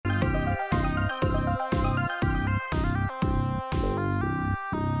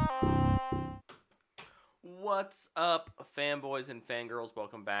What's up, fanboys and fangirls?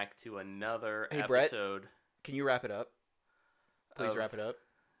 Welcome back to another Brett, episode. can you wrap it up? Please of- wrap it up.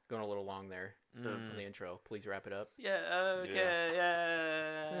 Going a little long there from the intro. Please wrap it up. Yeah, okay,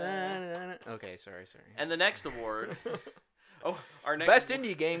 yeah. Okay, sorry. And the next award. Our next Best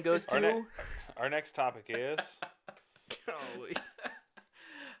indie game goes to... Our next topic is... Golly.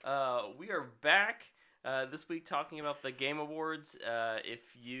 We are back this week talking about the Game Awards.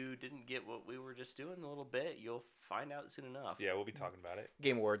 If you didn't get what we were just doing a little bit, you'll find out soon enough. Yeah, we'll be talking about it.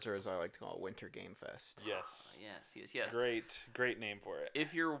 Game Awards, or as I like to call it, Winter Game Fest. Yes. Yes. Great name for it.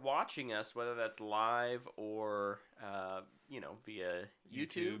 If you're watching us, whether that's live or via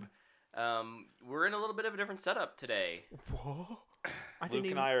YouTube. We're in a little bit of a different setup today. Whoa. Luke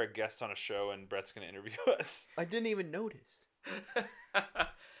and I are a guest on a show, and Brett's going to interview us. I didn't even notice.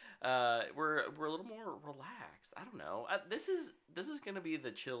 We're a little more relaxed. I don't know. This is going to be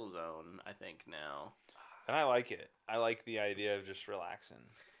the chill zone, I think, now. And I like it. I like the idea of just relaxing.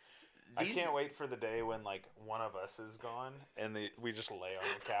 I can't wait for the day when one of us is gone and we just lay on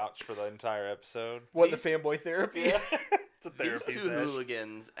the couch for the entire episode. The fanboy therapy? Yeah. It's a therapy These two session.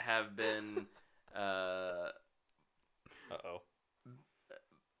 hooligans have been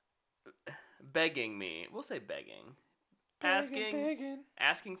begging me. We'll say begging.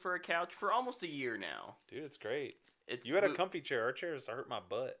 Asking for a couch for almost a year now. Dude, it's great. You had a comfy chair. Our chairs hurt my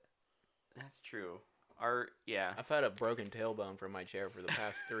butt. That's true. I've had a broken tailbone from my chair for the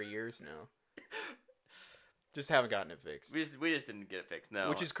past 3 years now. Just haven't gotten it fixed. We just didn't get it fixed, no.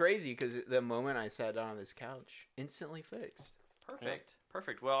 Which is crazy, because the moment I sat down on this couch, instantly fixed.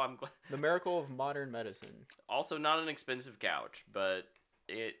 Perfect. Well, I'm glad. The miracle of modern medicine. Also, not an expensive couch, but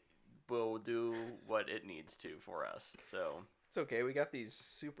it will do what it needs to for us. So it's okay. We got these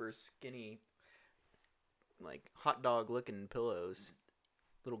super skinny, hot dog looking pillows,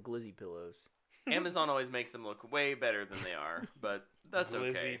 little glizzy pillows. Amazon always makes them look way better than they are, but that's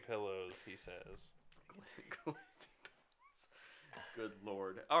glizzy okay. pillows, he says. Glizzy pillows. Good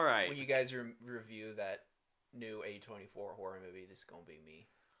Lord. All right. When you guys review that new A24 horror movie, this is gonna be me.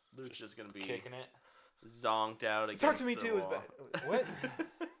 Luke's just gonna be kicking it, zonked out against Talk to me the too. wall. Is bad. What?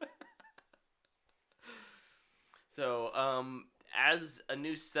 So, as a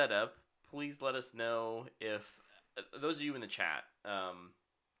new setup, please let us know if those of you in the chat.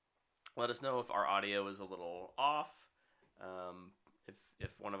 Let us know if our audio is a little off.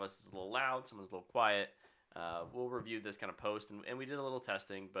 If one of us is a little loud, someone's a little quiet. We'll review this kind of post, and we did a little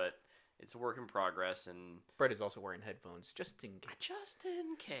testing, but it's a work in progress. And Brett is also wearing headphones, just in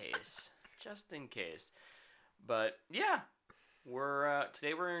case. Just in case. But yeah,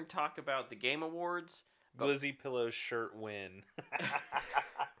 today we're going to talk about the Game Awards. Glizzy Pillows shirt win.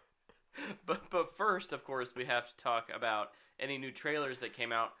 But first, of course, we have to talk about any new trailers that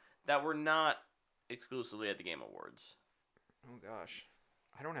came out that were not exclusively at the Game Awards. Oh gosh,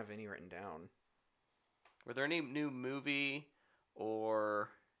 I don't have any written down. Were there any new movie or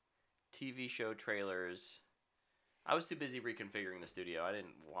TV show trailers? I was too busy reconfiguring the studio. I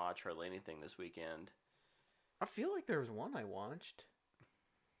didn't watch hardly anything this weekend. I feel like there was one I watched.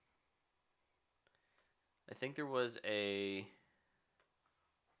 I think there was a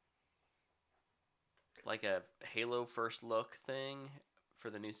Halo first look thing for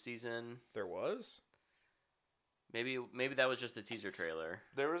the new season. There was? Maybe that was just a teaser trailer.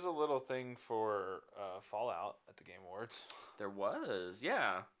 There was a little thing for Fallout at the Game Awards. There was,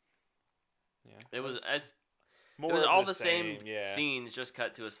 yeah. Yeah. It was more it was of all the same yeah. scenes, just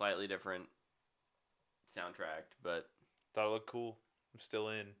cut to a slightly different soundtrack, but Thought it looked cool. I'm still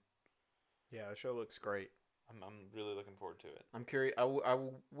in. Yeah, the show looks great. I'm really looking forward to it. I'm curious. I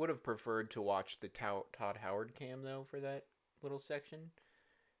would have preferred to watch the Todd Howard cam though for that little section.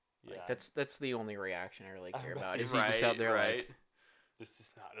 Yeah, that's the only reaction I really care about. Is right, he just out there right. like, this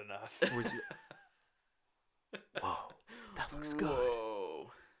is not enough. whoa, that looks good.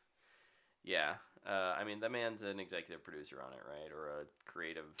 Whoa. Yeah, I mean that man's an executive producer on it, right, or a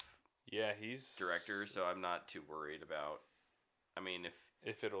creative Yeah, he's director. So I'm not too worried about. I mean,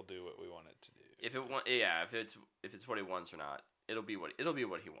 if it'll do what we want it to do. If it's what he wants or not, it'll be what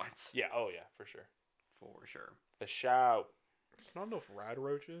he wants. Yeah. Oh yeah, for sure. For sure. The shout. There's not enough rad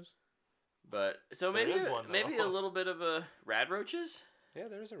roaches. But so There maybe is one, though. maybe a little bit of a rad roaches. Yeah,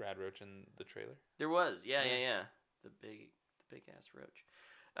 there was a rad roach in the trailer. There was, yeah. The big ass roach.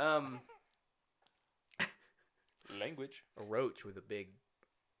 Language. A roach with a big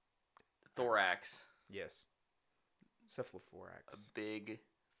Thorax. yes, cephalothorax. A big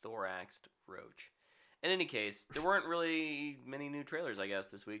thoraxed roach. In any case, there weren't really many new trailers, I guess,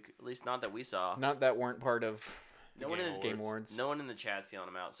 this week. At least not that we saw. Not that weren't part of No one in Game Awards. No one in the chat's yelling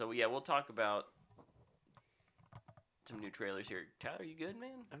them out. So yeah, we'll talk about some new trailers here. Tyler, you good,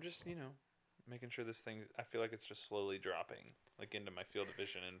 man? I'm just, making sure this thing. I feel like it's just slowly dropping, like into my field of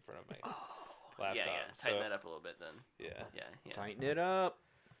vision in front of my laptop. Yeah. Tighten that up a little bit then. Yeah. Yeah. Tighten it up.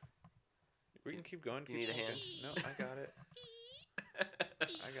 We can keep going. Do you need a hand? No, I got it. I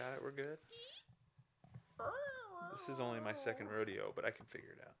got it. We're good. This is only my second rodeo, but I can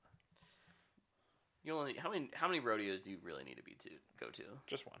figure it out. You only how many rodeos do you really need to go to?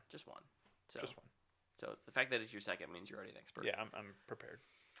 Just one. Just one. Just one. So the fact that it's your second means you're already an expert. Yeah, I'm prepared.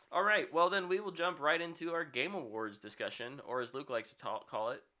 All right. Well, then we will jump right into our Game Awards discussion, or as Luke likes to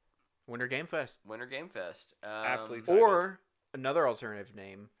call it, Winter Game Fest. Winter Game Fest. Aptly titled. Or another alternative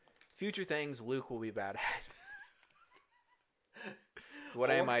name, Future Things Luke will be bad at. What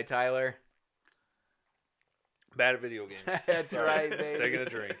am I, Tyler? Bad at video games. That's Sorry. right, Just baby. taking a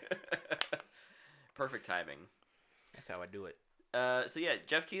drink. Perfect timing. That's how I do it. So yeah,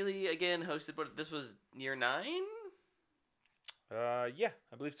 Jeff Keighley again hosted, but this was year 9? Yeah,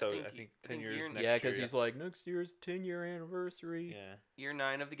 I believe so. I think 10 think years year- next Yeah, year. because he's like, next year's 10-year anniversary. Yeah. Year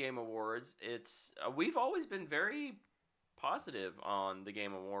 9 of the Game Awards. It's we've always been very positive on the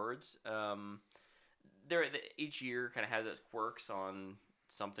Game Awards. Each year kind of has its quirks on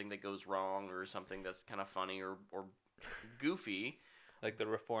something that goes wrong or something that's kind of funny or goofy. Like the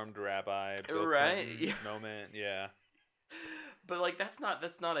Reformed Rabbi Bill Right, Clinton yeah. moment. Yeah. But like that's not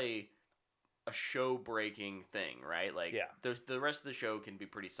a show breaking thing, right? Like Yeah. the rest of the show can be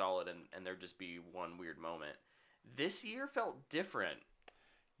pretty solid and there just be one weird moment. This year felt different.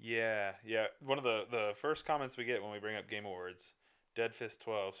 Yeah. One of the first comments we get when we bring up Game Awards, Dead Fist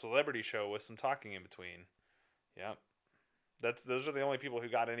 12, celebrity show with some talking in between. Yep. Those are the only people who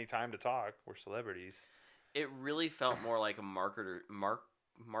got any time to talk were celebrities. It really felt more like a marketer's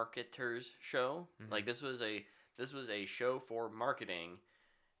show. Mhm. Like this was a show for marketing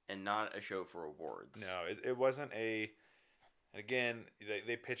and not a show for awards. No, it wasn't a. Again,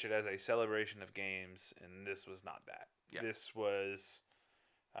 they pitch it as a celebration of games, and this was not that. Yeah. This was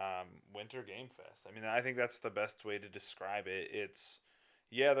Winter Game Fest. I mean, I think that's the best way to describe it. It's,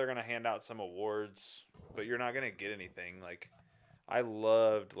 they're going to hand out some awards, but you're not going to get anything. Like, I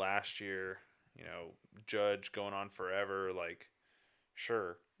loved last year, Judge going on forever. Like,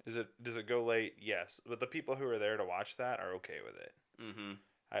 sure. Does it go late? Yes. But the people who are there to watch that are okay with it. Mm-hmm.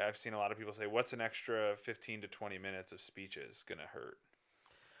 I've seen a lot of people say, what's an extra 15 to 20 minutes of speeches going to hurt?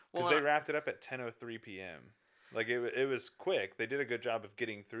 Because they wrapped it up at 10:03 p.m. Like, it was quick. They did a good job of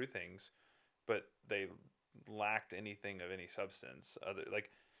getting through things, but they lacked anything of any substance.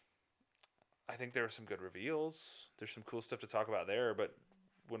 I think there were some good reveals. There's some cool stuff to talk about there, but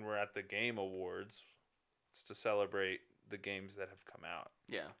when we're at the Game Awards, it's to celebrate the games that have come out.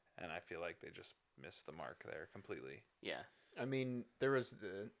 Yeah. And I feel like they just missed the mark there completely. Yeah. I mean,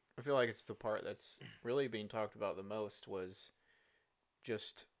 I feel like it's the part that's really being talked about the most was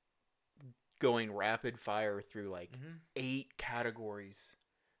just going rapid fire through like 8 categories.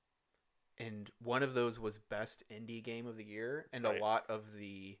 And one of those was best indie game of the year, and Right. a lot of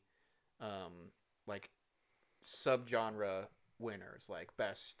the like subgenre winners, like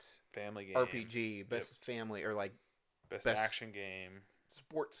best Family game. RPG, best family, or like Best best- action game.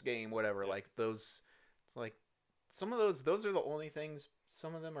 sports game, whatever. Yep. Like those, it's like some of those are the only things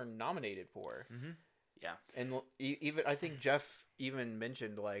some of them are nominated for. Mm-hmm. Yeah. And even I think Jeff even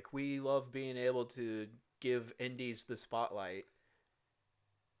mentioned like we love being able to give indies the spotlight.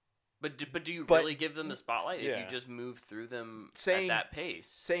 But do you But- really give them the spotlight if you Yeah. just move through them Saying- at that pace?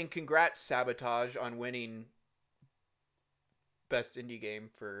 Saying congrats Sabotage on winning best indie game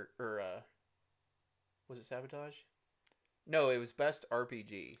was it Sabotage? No, it was best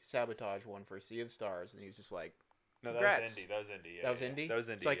RPG. Sabotage won for Sea of Stars, and he was just like, No, Congrats. that was indie. Yeah, that was yeah. indie? That was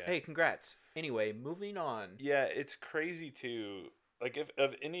indie. It's like, yeah. hey, congrats. Anyway, moving on. Yeah, it's crazy too. Like, if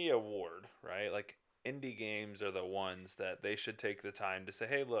of any award, right? Like, indie games are the ones that they should take the time to say,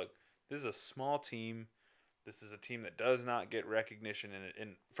 hey, look, this is a small team. This is a team that does not get recognition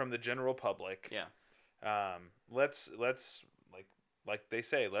in from the general public. Yeah. Let's like they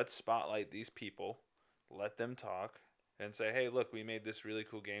say, let's spotlight these people, let them talk, and say, hey, look, we made this really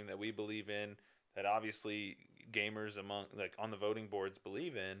cool game that we believe in, that obviously gamers on the voting boards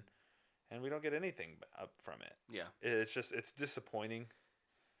believe in, and we don't get anything up from it. Yeah. It's disappointing.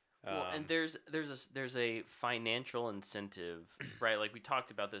 Well, and there's a financial incentive, right? Like we talked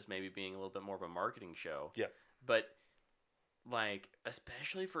about this maybe being a little bit more of a marketing show. Yeah. But like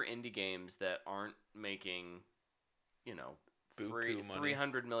especially for indie games that aren't making, Buku money.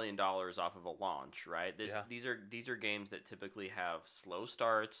 $300 million off of a launch, right? These are games that typically have slow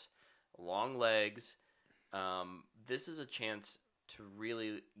starts, long legs. This is a chance to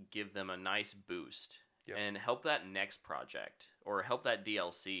really give them a nice boost. and help that next project or help that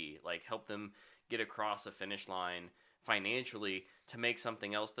DLC, like help them get across a finish line financially to make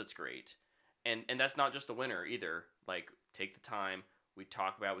something else that's great. And that's not just the winner either. Like, take the time, we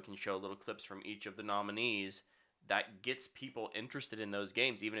can show little clips from each of the nominees that gets people interested in those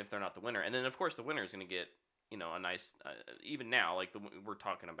games, even if they're not the winner. And then, of course, the winner is going to get, a nice, even now, like we're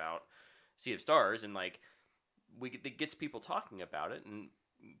talking about Sea of Stars, and like it gets people talking about it and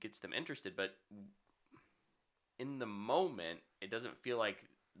gets them interested. But in the moment, it doesn't feel like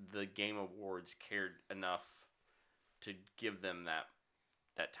the Game Awards cared enough to give them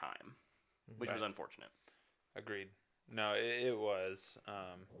that time, which was unfortunate. Agreed. No, it was,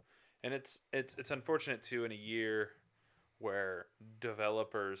 and it's unfortunate too in a year where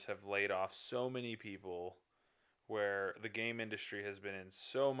developers have laid off so many people, where the game industry has been in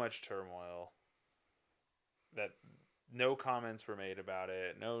so much turmoil that no comments were made about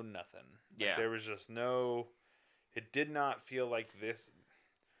it, no nothing. Yeah, there was just no. It did not feel like this.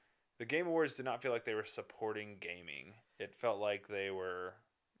 The Game Awards did not feel like they were supporting gaming. It felt like they were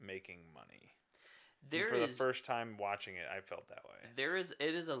making money. For the first time watching it, I felt that way.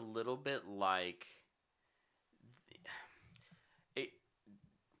 It is a little bit like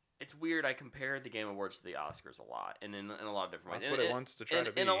it's weird. I compare the Game Awards to the Oscars a lot, and in a lot of different ways. That's what it wants to try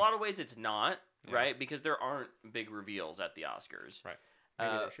to be. In a lot of ways, it's not, right? Because there aren't big reveals at the Oscars. Right.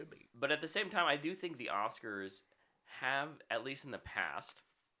 Maybe there should be. But at the same time, I do think the Oscars have, at least in the past,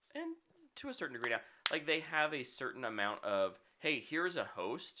 and to a certain degree now, like they have a certain amount of, hey, here's a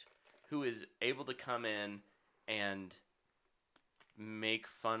host who is able to come in and make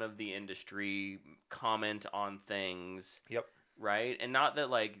fun of the industry, comment on things. Yep. Right? And not that,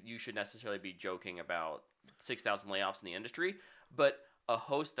 like, you should necessarily be joking about 6,000 layoffs in the industry, but a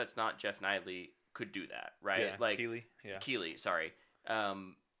host that's not Jeff Knightley could do that, right? Yeah, like Keeley. Yeah. Keeley, sorry.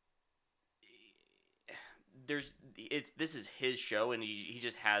 This is his show, and he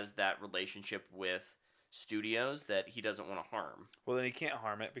just has that relationship with studios that he doesn't want to harm. Well, then he can't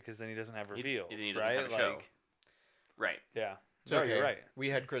harm it because then he doesn't have reveals, he doesn't right? have a show. Right. Yeah. No, okay. You're right. We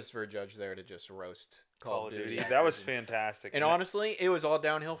had Christopher Judge there to just roast Call of Duty. That was fantastic. And honestly, it was all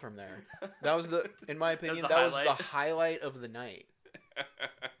downhill from there. That was in my opinion, that was the highlight of the night.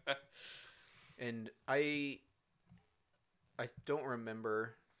 And I don't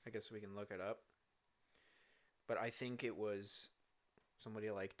remember. I guess we can look it up. But I think it was somebody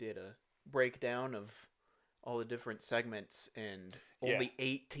did a breakdown of all the different segments, and only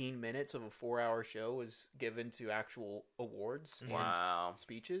 18 minutes of a 4-hour show was given to actual awards and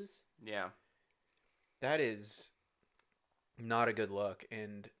speeches. Yeah. That is not a good look.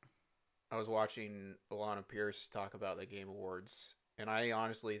 And I was watching Alana Pierce talk about the Game Awards, and I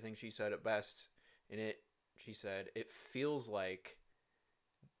honestly think she said it best. She said, it feels like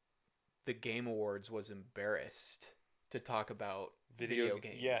the Game Awards was embarrassed to talk about video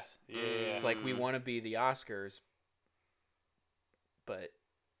games. Yeah. It's like, we want to be the Oscars, but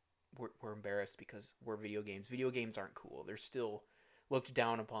we're embarrassed because we're video games. Video games aren't cool. They're still looked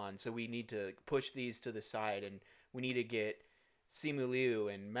down upon, so we need to push these to the side, and we need to get Simu Liu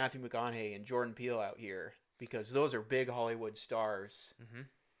and Matthew McConaughey and Jordan Peele out here because those are big Hollywood stars.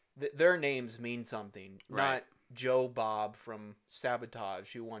 Mm-hmm. Their names mean something, not Joe Bob from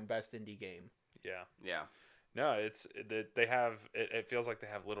Sabotage, who won Best Indie Game. Yeah. No, they have. It feels like they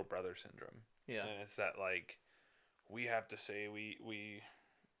have little brother syndrome. Yeah, and it's that like we have to say we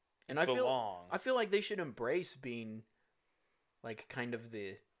and belong. I feel like they should embrace being like kind of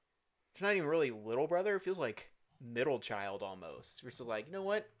the. It's not even really little brother. It feels like middle child almost. Which is like, you know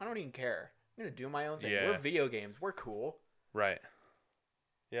what? I don't even care. I'm gonna do my own thing. We're video games. We're cool. Right.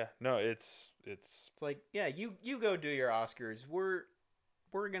 Yeah. No, it's like, yeah, you go do your Oscars.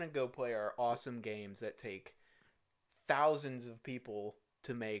 We're gonna go play our awesome games that take thousands of people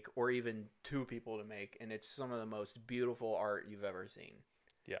to make, or even 2 people to make, and it's some of the most beautiful art you've ever seen.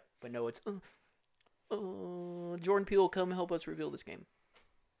 Yeah. But no, it's Jordan Peele, come help us reveal this game,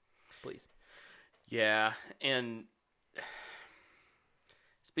 please. Yeah, and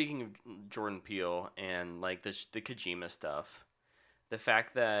speaking of Jordan Peele and like the Kojima stuff, the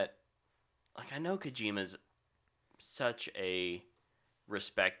fact that like I know Kojima's such a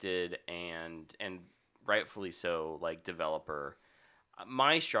respected and rightfully so like developer.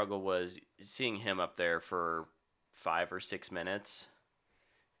 My struggle was seeing him up there for 5 or 6 minutes,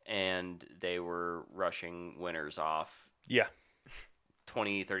 and they were rushing winners off. Yeah.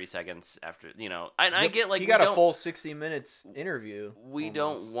 20, 30 seconds after, and I get like he got a full 60 minutes interview. We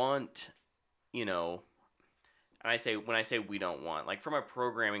don't want, and when I say we don't want, like from a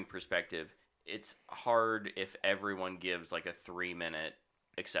programming perspective, it's hard if everyone gives like a 3-minute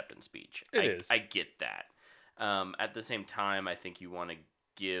acceptance speech. It is. I get that. At the same time, I think you want to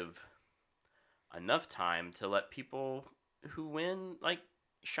give enough time to let people who win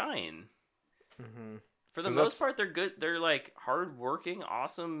shine. Mm-hmm. For the most part, they're good. They're like hardworking,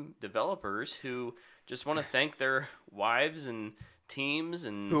 awesome developers who just want to thank their wives and teams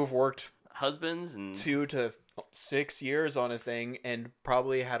and who have worked husbands and 2 to 6 years on a thing and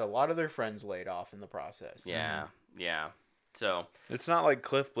probably had a lot of their friends laid off in the process. Yeah, yeah. So it's not like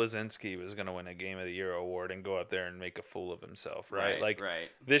Cliff Bleszinski was going to win a Game of the Year award and go up there and make a fool of himself, right? Right.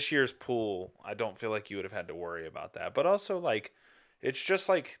 This year's pool, I don't feel like you would have had to worry about that. But also, like, it's just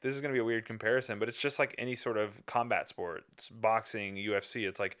like, this is going to be a weird comparison, but it's just like any sort of combat sport. It's boxing, UFC.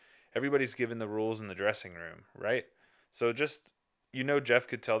 It's like everybody's given the rules in the dressing room, right? So just, Jeff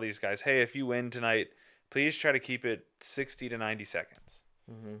could tell these guys, hey, if you win tonight, please try to keep it 60 to 90 seconds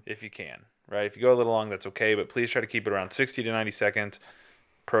if you can, right? If you go a little long, that's okay, but please try to keep it around 60 to 90 seconds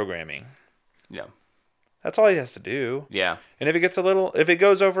programming. Yeah. That's all he has to do. Yeah. And if it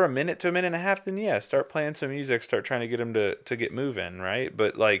goes over a minute to a minute and a half, then yeah, start playing some music, start trying to get him to get moving, right?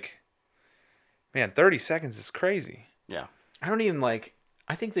 But man, 30 seconds is crazy. Yeah. I don't even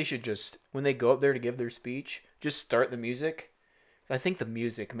I think they should just, when they go up there to give their speech, just start the music. I think the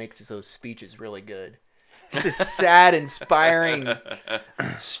music makes those speeches really good. This is sad, inspiring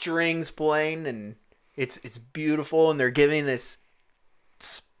strings playing, and it's beautiful, and they're giving this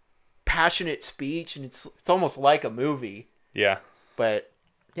passionate speech, and it's almost like a movie. Yeah. But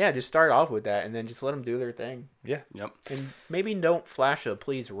yeah, just start off with that, and then just let them do their thing. Yeah. Yep. And maybe don't flash a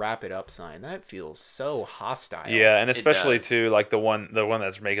 "please wrap it up" sign. That feels so hostile. Yeah, and especially too, like the one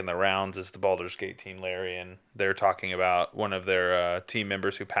that's making the rounds is the Baldur's Gate team, Larry, and they're talking about one of their team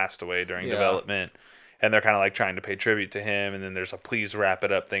members who passed away during development, and they're kind of like trying to pay tribute to him, and then there's a "please wrap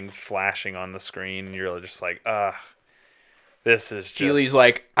it up" thing flashing on the screen, and you're just like, this is just... Keely's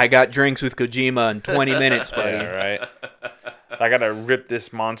like, I got drinks with Kojima in 20 minutes, buddy. Yeah, right. I gotta rip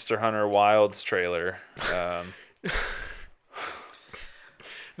this Monster Hunter Wilds trailer. I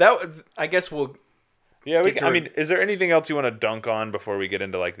guess we'll... Yeah, is there anything else you want to dunk on before we get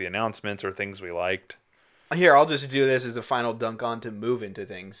into like the announcements or things we liked? Here, I'll just do this as a final dunk on to move into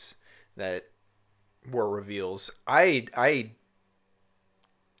things that were reveals. I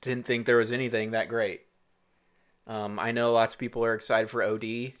didn't think there was anything that great. I know lots of people are excited for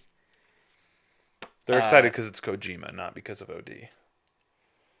OD. They're excited because it's Kojima, not because of OD.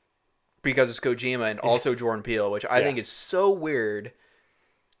 Because it's Kojima and also Jordan Peele, which I think is so weird.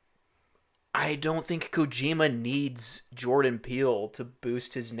 I don't think Kojima needs Jordan Peele to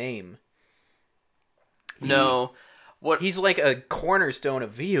boost his name. No. He's like a cornerstone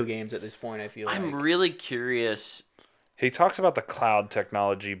of video games at this point, I feel like. I'm really curious. He talks about the cloud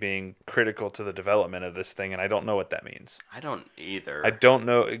technology being critical to the development of this thing, and I don't know what that means. I don't either. I don't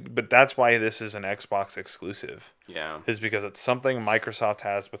know, but that's why this is an Xbox exclusive. Yeah. Is because it's something Microsoft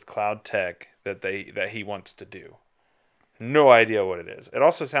has with cloud tech that he wants to do. No idea what it is. It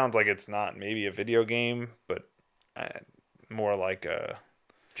also sounds like it's not maybe a video game, but more like a...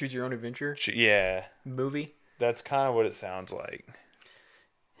 Choose Your Own Adventure? Yeah. Movie? That's kind of what it sounds like.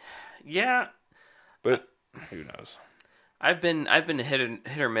 Yeah. But who knows? I've been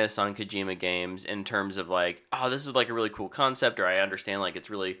hit or miss on Kojima games in terms of like, oh, this is like a really cool concept, or I understand like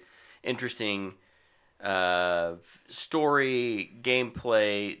it's really interesting story,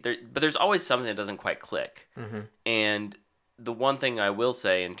 gameplay. But there's always something that doesn't quite click. Mm-hmm. And the one thing I will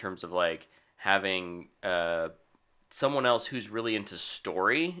say in terms of like having someone else who's really into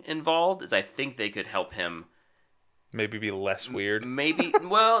story involved is I think they could help him. Maybe be less weird. Maybe.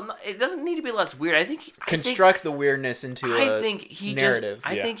 Well, it doesn't need to be less weird. I think construct the weirdness into a narrative.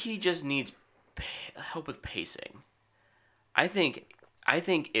 I think he just needs help with pacing. I think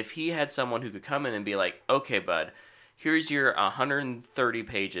if he had someone who could come in and be like, "Okay, bud, here's your 130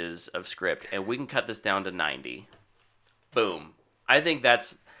 pages of script, and we can cut this down to 90." Boom. I think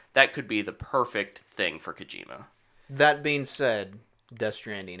that could be the perfect thing for Kojima. That being said, Death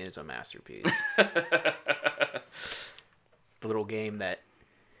Stranding is a masterpiece. The little game that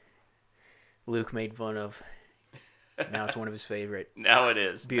Luke made fun of. Now it's one of his favorite. Now it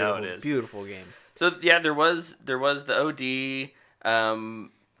is. Beautiful game. So yeah, there was the OD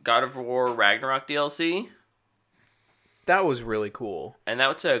God of War Ragnarok DLC. That was really cool. And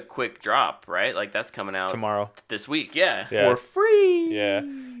that's a quick drop, right? Like that's coming out tomorrow. This week, yeah. For free. Yeah.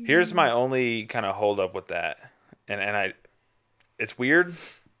 Here's my only kind of hold up with that. And it's weird,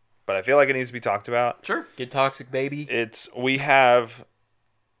 but I feel like it needs to be talked about. Sure. Get toxic, baby. We have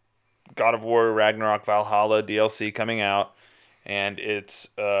God of War Ragnarok Valhalla DLC coming out, and it's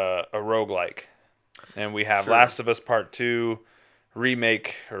a roguelike. And we have Last of Us Part 2,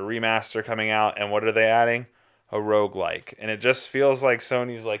 remake or remaster coming out, and what are they adding? A roguelike. And it just feels like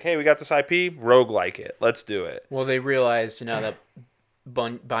Sony's like, hey, we got this IP, roguelike it. Let's do it. Well, they realized now that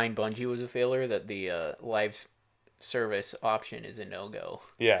buying Bungie was a failure, that the live service option is a no-go.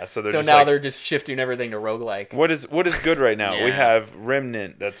 Yeah, so now they're just shifting everything to roguelike. What is good right now? Yeah. We have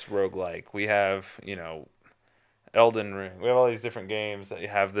Remnant that's roguelike. We have, Elden Ring. We have all these different games that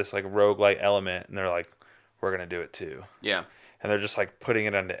have this like roguelike element, and they're like, we're going to do it too. Yeah. And they're just like putting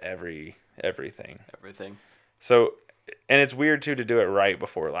it onto everything. Everything. So, and it's weird too to do it right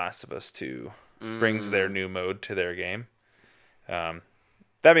before Last of Us 2 brings their new mode to their game.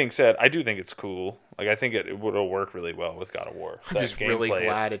 That being said, I do think it's cool. Like, I think it will work really well with God of War. I'm just really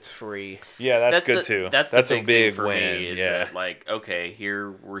glad it's free. Yeah, that's good too. That's a big big thing for win. me. Is that, like, okay, here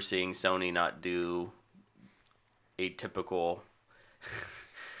we're seeing Sony not do a typical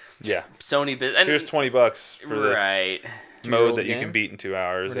Sony business. Here's $20 for this mode that you can beat in 2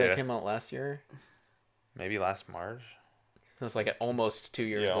 hours. That came out last year. Maybe last March. So it's like almost 2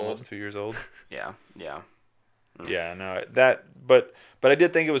 years old. Almost 2 years old. Yeah. Yeah, no, but I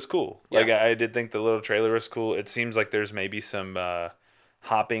did think it was cool. Like, I did think the little trailer was cool. It seems like there's maybe some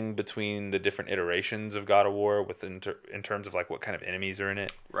hopping between the different iterations of God of War in terms of like what kind of enemies are in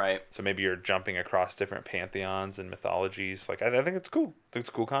it. Right. So maybe you're jumping across different pantheons and mythologies. Like, I think it's cool. I think it's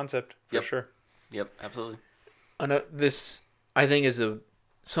a cool concept for sure. Yep, absolutely. This I think is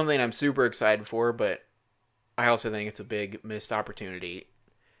something I'm super excited for, but I also think it's a big missed opportunity.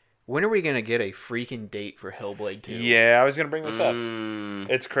 When are we going to get a freaking date for Hellblade 2? Yeah, I was going to bring this up.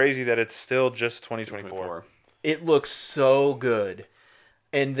 It's crazy that it's still just 2024. It looks so good.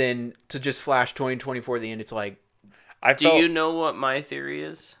 And then to just flash 2024 at the end, it's like... Do you know what my theory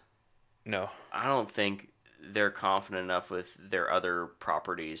is? No. I don't think they're confident enough with their other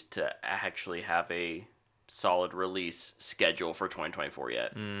properties to actually have a solid release schedule for 2024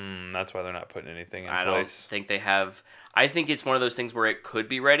 yet. That's why they're not putting anything in place. I don't think they have. I think it's one of those things where it could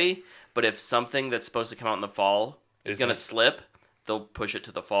be ready, but if something that's supposed to come out in the fall is going to slip, they'll push it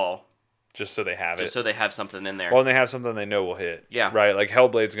to the fall. Just so they have it. Just so they have something in there. Well, and they have something they know will hit. Yeah. Right? Like,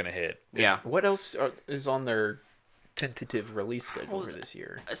 Hellblade's going to hit. Yeah. What else is on their tentative release schedule for this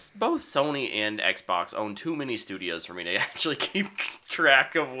year? Both Sony and Xbox own too many studios for me to actually keep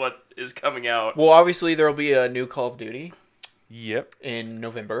track of what is coming out. Well, obviously, there will be a new Call of Duty. Yep. In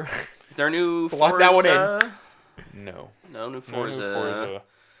November. Is there a new Forza? Lock that one in. No. No new Forza.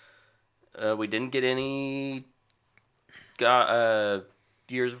 We didn't get any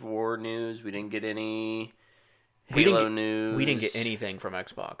Gears of War news. We didn't get any Halo news. We didn't get anything from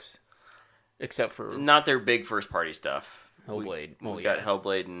Xbox. Except for... Not their big first-party stuff. Hellblade. We got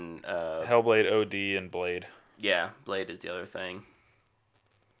Hellblade and... Hellblade, OD, and Blade. Yeah, Blade is the other thing.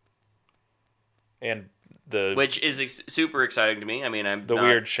 And which is super exciting to me. I mean,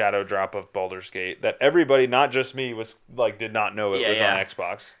 weird shadow drop of Baldur's Gate that everybody, not just me, was like did not know it was on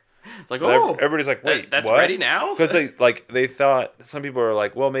Xbox. It's like, everybody's like, wait, that's what? ready now? Because they thought, some people were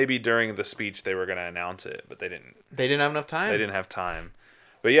like, well, maybe during the speech they were going to announce it, but they didn't. They didn't have enough time. They didn't have time.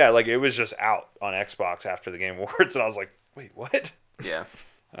 But yeah, like, it was just out on Xbox after the Game Awards, and I was like, wait, what? Yeah.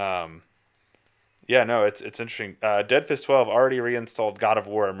 Yeah, no, it's interesting. Dead Fist 12 already reinstalled God of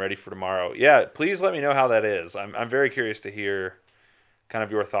War. I'm ready for tomorrow. Yeah, please let me know how that is. I'm very curious to hear kind of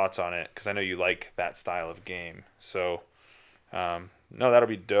your thoughts on it, because I know you like that style of game. So, no, that'll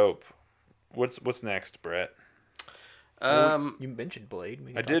be dope. What's next, Brett? You mentioned Blade.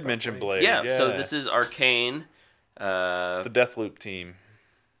 I did mention Blade. Yeah, so this is Arcane. It's the Deathloop team.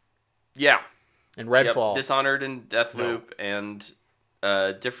 Yeah. And Redfall. Yep. Dishonored and Deathloop and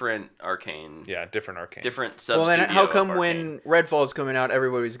different Arcane. Yeah, different Arcane. Different sub-studio. Well, then how come when Redfall is coming out,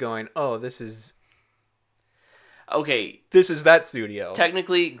 everybody's going, oh, this is... Okay. This is that studio.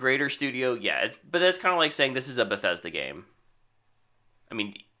 Technically, greater studio, yeah. But that's kind of like saying this is a Bethesda game. I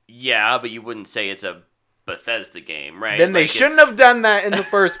mean, yeah, but you wouldn't say it's a Bethesda game, right? Then they shouldn't have done that in the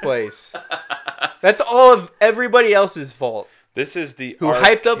first place. That's all of everybody else's fault. This is the who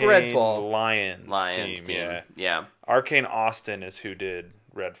hyped up Redfall. Lions team. Yeah. Arcane Austin is who did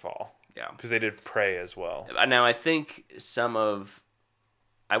Redfall. Yeah. Because they did Prey as well. Now, I think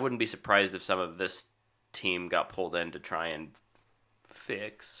I wouldn't be surprised if some of this team got pulled in to try and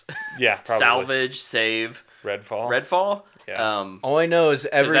fix. Yeah, probably. Salvage, save. Redfall? Yeah. All I know is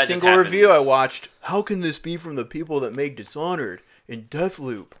every single review I watched, how can this be from the people that made Dishonored and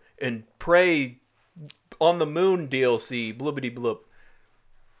Deathloop and Prey on the Moon DLC, blibbity blub.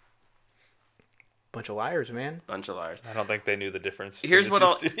 Bunch of liars, man. Bunch of liars. I don't think they knew the difference. Here's what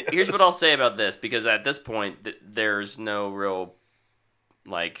I'll say about this, because at this point there's no real,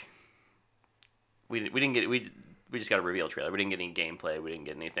 like, we just got a reveal trailer. We didn't get any gameplay. We didn't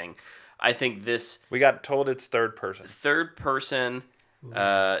get anything. I think this... We got told it's third person. Third person,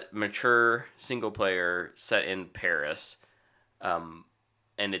 mature, single player, set in Paris. And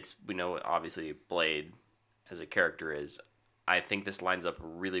it's, we know, obviously, Blade as a character is... I think this lines up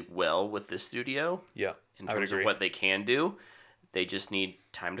really well with this studio. Yeah, in terms of what they can do. They just need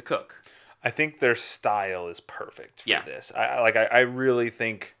time to cook. I think their style is perfect for this. I really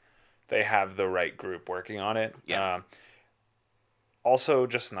think they have the right group working on it. Yeah. Also,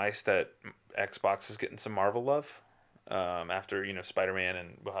 just nice that Xbox is getting some Marvel love. After, Spider-Man,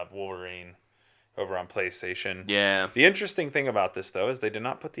 and we'll have Wolverine over on PlayStation. Yeah. The interesting thing about this, though, is they did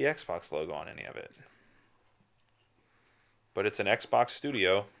not put the Xbox logo on any of it. But it's an Xbox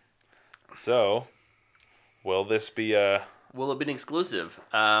studio. So, will this be a... Will it be an exclusive?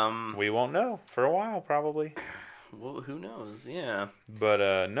 We won't know for a while, probably. Well, who knows? Yeah.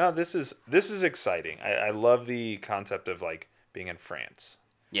 But no, this is exciting. I love the concept of like being in France.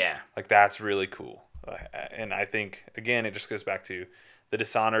 Yeah. Like that's really cool. And I think again, it just goes back to the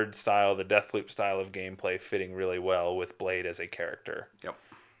Dishonored style, the Deathloop style of gameplay fitting really well with Blade as a character. Yep.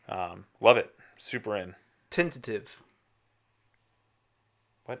 Love it. Super in. Tentative.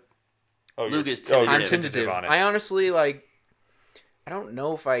 What? Oh, Luke is tentative. I'm tentative on it. I honestly I don't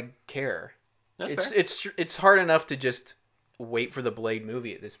know if I care. That's fair. It's hard enough to just wait for the Blade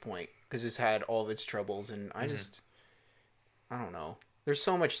movie at this point because it's had all of its troubles, and I don't know. There's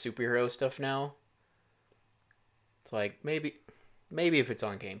so much superhero stuff now. It's like maybe if it's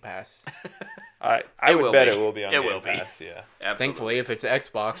on Game Pass. I would bet it will be on Game Pass. Yeah. Absolutely. Thankfully, if it's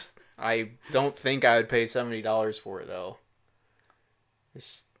Xbox, I don't think I would pay $70 for it though.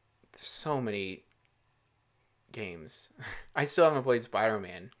 There's so many games. I still haven't played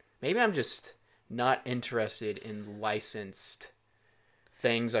Spider-Man. Maybe I'm just not interested in licensed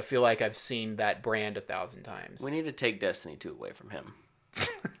things. I feel like I've seen that brand 1,000 times. We need to take Destiny 2 away from him.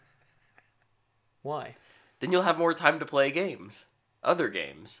 Why? Then you'll have more time to play games. Other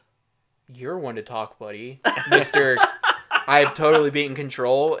games. You're one to talk, buddy. Mr. I've totally beaten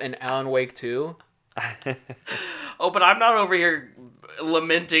Control and Alan Wake 2. Oh, but I'm not over here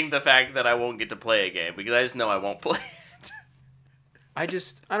lamenting the fact that I won't get to play a game because I just know I won't play it. I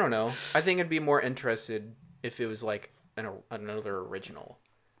don't know. I think I'd be more interested if it was like another original.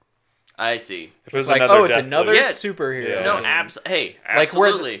 I see. If it was like, it's another superhero. Yeah. No,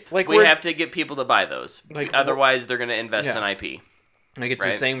 absolutely. We have to get people to buy those. Otherwise, they're going to invest in IP. Like it's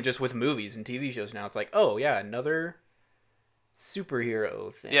the same just with movies and TV shows now. It's like, oh yeah, another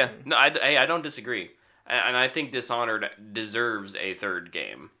superhero thing. Yeah, no, I don't disagree, and I think Dishonored deserves a third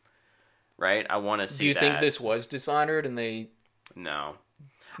game. Right? I want to see. Do you think this was Dishonored and they? No.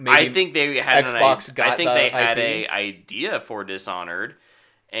 Maybe I think they had Xbox got I think they had IP? a idea for Dishonored,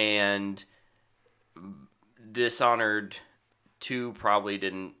 and Dishonored 2 probably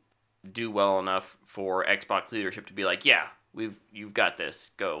didn't do well enough for Xbox leadership to be like, yeah, you've got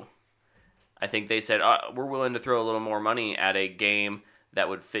this, go. I think they said, we're willing to throw a little more money at a game that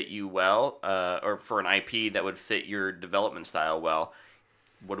would fit you well, or for an IP that would fit your development style well.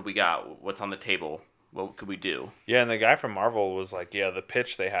 What do we got? What's on the table? What could we do? Yeah, and the guy from Marvel was like, yeah, the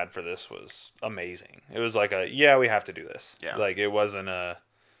pitch they had for this was amazing. It was like we have to do this. Yeah. Like, it wasn't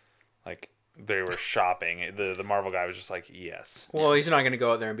like, they were shopping. The Marvel guy was just like, yes. Well, he's not going to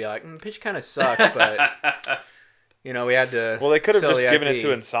go out there and be like, pitch kind of sucked, but, we had to... Well, they could have just given it to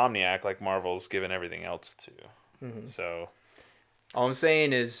Insomniac like Marvel's given everything else to. Mm-hmm. So... All I'm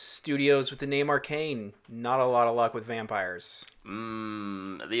saying is studios with the name Arcane, not a lot of luck with vampires.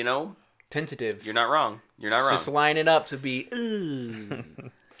 Tentative. You're not wrong. Just lining up to be.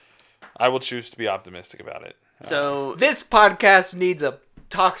 I will choose to be optimistic about it. So this podcast needs a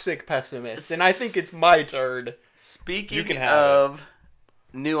toxic pessimist, and I think it's my turn. Speaking of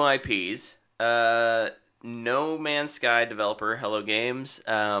new IPs, No Man's Sky developer Hello Games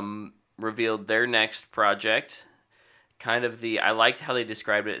revealed their next project. Kind of I liked how they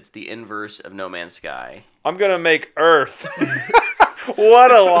described it. It's the inverse of No Man's Sky. I'm gonna make Earth. What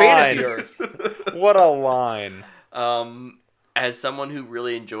a line! Fantasy Earth. What a line. As someone who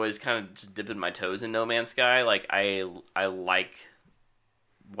really enjoys kind of just dipping my toes in No Man's Sky, like I like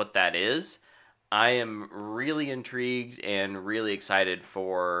what that is. I am really intrigued and really excited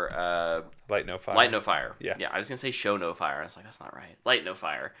for Light No Fire. Light No Fire. Yeah. I was gonna say Show No Fire. I was like, that's not right. Light No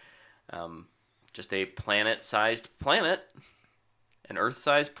Fire. Just a planet-sized planet, an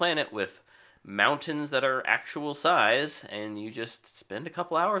Earth-sized planet with mountains that are actual size, and you just spend a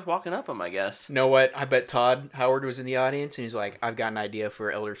couple hours walking up them, I guess. You know what? I bet Todd Howard was in the audience, and he's like, I've got an idea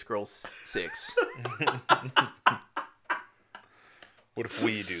for Elder Scrolls 6. What if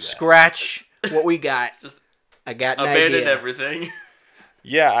we do that? Scratch what we got. Just I got an abandoned idea. everything.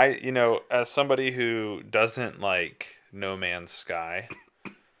 Yeah, as somebody who doesn't like No Man's Sky,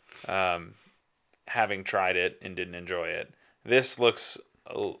 having tried it and didn't enjoy it, this looks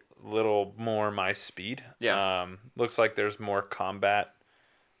a little more my speed. Yeah. Looks like there's more combat.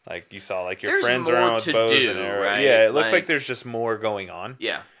 Like you saw, like your There's friends more around with to bows do, and arrows. right? Yeah, it looks like Like- there's just more going on.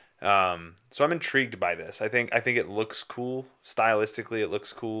 Yeah. So I'm intrigued by this. I think it looks cool. Stylistically, it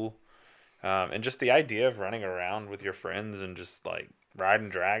looks cool. And just the idea of running around with your friends and just like riding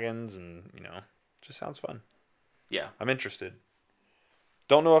dragons and just sounds fun. Yeah. I'm interested.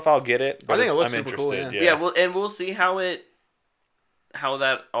 Don't know if I'll get it, but I think it looks I'm super cool, interested. Yeah. We'll see how that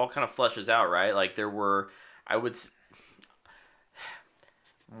all kind of fleshes out, right? Like there were, I would.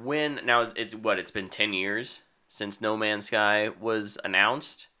 Now it's been 10 years since No Man's Sky was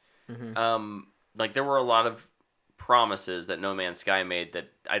announced. Mm-hmm. Like there were a lot of promises that No Man's Sky made that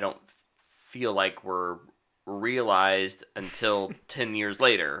I don't feel like were realized until 10 years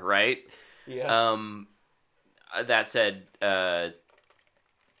later, right? Yeah. That said, I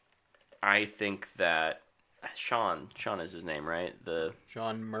think that Sean is his name, right?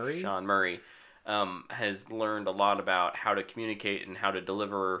 Sean Murray. Sean Murray has learned a lot about how to communicate and how to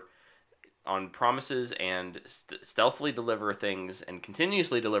deliver on promises and stealthily deliver things and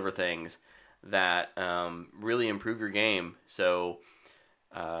continuously deliver things that really improve your game. So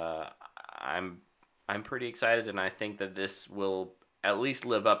I'm pretty excited, and I think that this will at least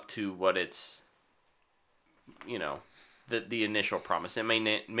live up to what it's, the initial promise. It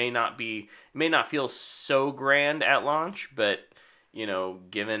may not feel so grand at launch, but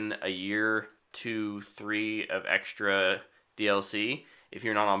given a year, 2, 3 of extra DLC, if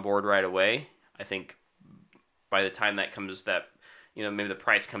you're not on board right away, I think by the time maybe the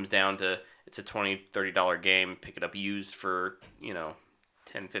price comes down to it's a $20-$30 game, pick it up used for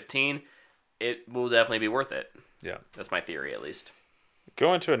 10-15, it will definitely be worth it. Yeah, that's my theory at least.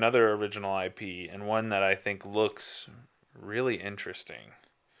 Go into another original IP and one that I think looks really interesting.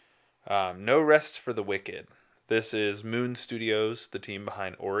 No Rest for the Wicked. This is Moon Studios, the team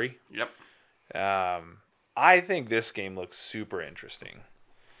behind Ori. Yep. I think this game looks super interesting.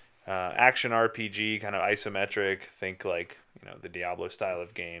 Action RPG, kind of isometric. Think like the Diablo style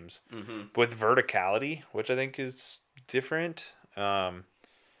of games with verticality, which I think is different.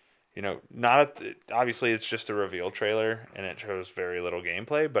 Obviously it's just a reveal trailer and it shows very little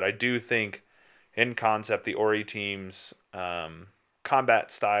gameplay, but I do think in concept the Ori team's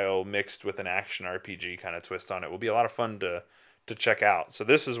combat style mixed with an action RPG kind of twist on it will be a lot of fun to check out. So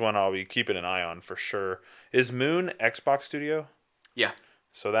this is one I'll be keeping an eye on for sure. Is Moon Xbox Studio? Yeah.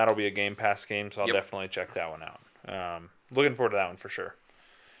 So that'll be a Game Pass game, so I'll Yep. definitely check that one out. Looking forward to that one for sure.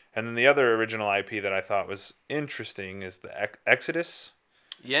 And then the other original IP that I thought was interesting is the Exodus.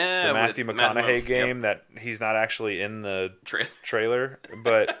 Yeah, The Matthew McConaughey game yep. that he's not actually in the Trailer. trailer,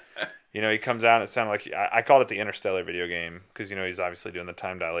 but he comes out and it sounded like I called it the Interstellar video game because he's obviously doing the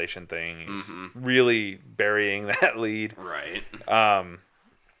time dilation thing. He's really burying that lead. Right. I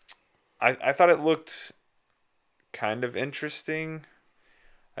thought it looked kind of interesting.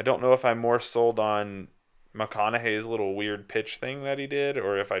 I don't know if I'm more sold on McConaughey's little weird pitch thing that he did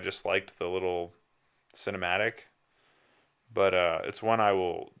or if I just liked the little cinematic. But it's one I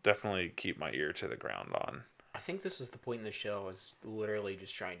will definitely keep my ear to the ground on. I think this is the point in the show I was literally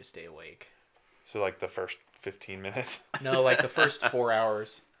just trying to stay awake. So like the first 15 minutes? No, like the first 4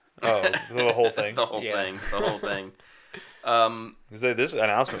 hours. Oh, the whole thing? The whole thing. This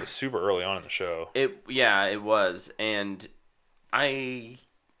announcement was super early on in the show. It was, and I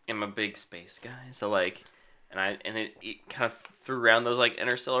am a big space guy, so it kind of threw around those like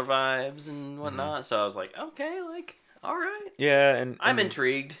interstellar vibes and whatnot. Mm-hmm. So I was like, okay, all right. Yeah, and I'm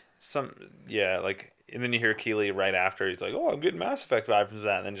intrigued. And then you hear Keeley right after. He's like, "Oh, I'm getting Mass Effect vibes from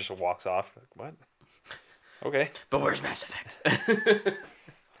that," and then just walks off. Like, what? Okay. But where's Mass Effect?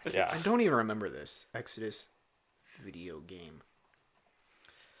 Yeah. I don't even remember this Exodus video game.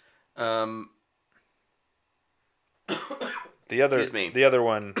 The other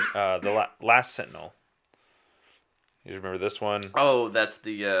one, the Last Sentinel. You remember this one? Oh, that's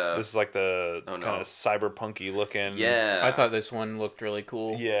the. This is like the kind of cyberpunky looking. Yeah. I thought this one looked really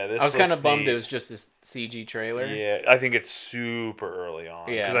cool. Yeah, I was kind of bummed it was just this CG trailer. Yeah, I think it's super early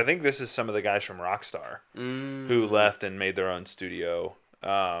on. Yeah. Because I think this is some of the guys from Rockstar who left and made their own studio.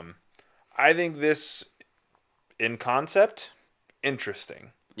 I think this, in concept,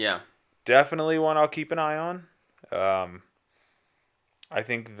 interesting. Yeah. Definitely one I'll keep an eye on. I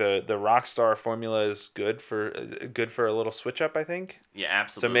think the Rockstar formula is good for a little switch up, I think. Yeah,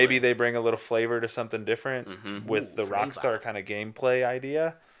 absolutely. So maybe they bring a little flavor to something different with the flavor. Rockstar kind of gameplay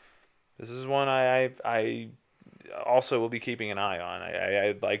idea. This is one I also will be keeping an eye on.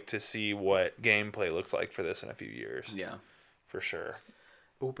 I'd like to see what gameplay looks like for this in a few years. Yeah. For sure.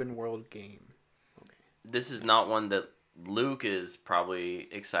 Open world game. Okay. This is not one that Luke is probably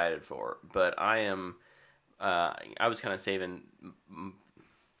excited for, but I am. I was kind of saving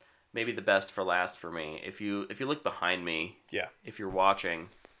maybe the best for last for me. If you look behind me, if you're watching,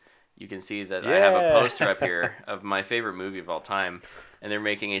 you can see that I have a poster up here of my favorite movie of all time, and they're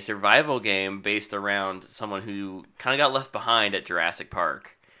making a survival game based around someone who kind of got left behind at Jurassic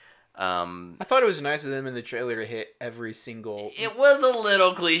Park. I thought it was nice of them in the trailer to hit every single. It was a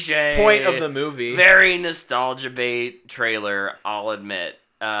little cliche point of the movie. Very nostalgia bait trailer, I'll admit.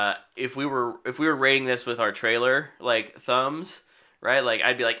 If we were rating this with our trailer like thumbs, right? Like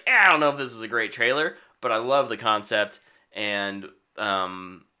I'd be like, I don't know if this is a great trailer, but I love the concept. And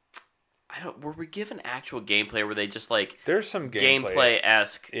were we given actual gameplay? Were they just like there's some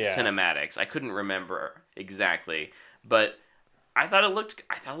gameplay-esque cinematics? I couldn't remember exactly, but I thought it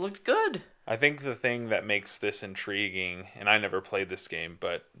looked good. I think the thing that makes this intriguing, and I never played this game,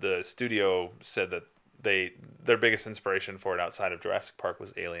 but the studio said that their biggest inspiration for it outside of Jurassic Park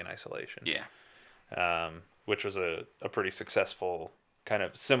was Alien Isolation. Yeah. Which was a pretty successful kind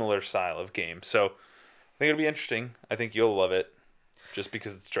of similar style of game. So I think it'll be interesting. I think you'll love it. Just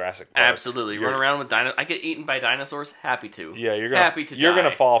because it's Jurassic Park. Absolutely. Run around with dinosaurs. I get eaten by dinosaurs. Happy to. Yeah, you're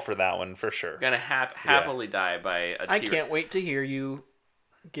gonna fall for that one for sure. Gonna happily die by a T-Rex. I can't wait to hear you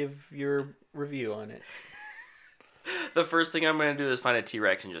give your review on it. The first thing I'm gonna do is find a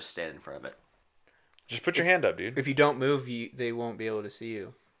T-Rex and just stand in front of it. Just put your hand up, dude. If you don't move, they won't be able to see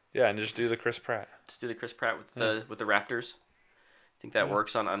you. Yeah, and just do the Chris Pratt. Just do the Chris Pratt with the raptors. Think that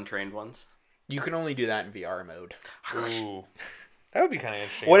works on untrained ones? You can only do that in VR mode. Ooh. That would be kind of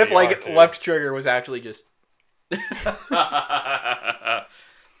interesting. What if like left trigger was actually just?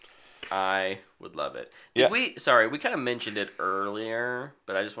 I would love it. We kind of mentioned it earlier,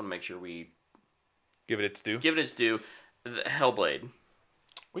 but I just want to make sure we give it its due. Hellblade.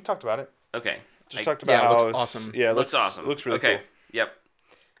 We talked about it. Okay. Just talked about how it looks awesome. Yeah, it looks awesome. Looks really cool. Yep.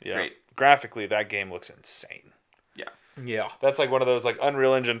 Yeah. Great. Graphically, that game looks insane. Yeah. That's like one of those like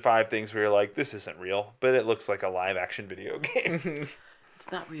Unreal Engine 5 things where you're like, this isn't real, but it looks like a live action video game. It's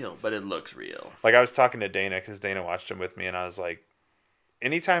not real, but it looks real. Like I was talking to Dana because Dana watched them with me, and I was like,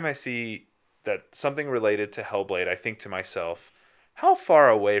 anytime I see that something related to Hellblade, I think to myself, how far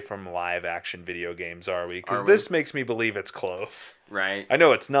away from live action video games are we? Because this makes me believe it's close. Right. I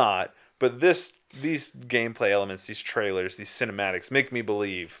know it's not, but these gameplay elements, these trailers, these cinematics make me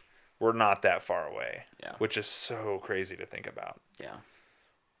believe we're not that far away. Yeah. Which is so crazy to think about. Yeah.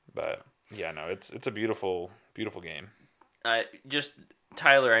 But yeah, no, it's a beautiful, beautiful game.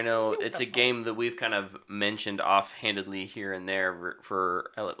 Tyler, I know it's a game that we've kind of mentioned offhandedly here and there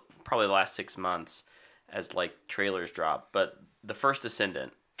for probably the last 6 months as like trailers drop, but the First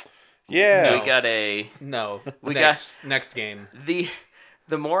Descendant. Yeah. We got next game. The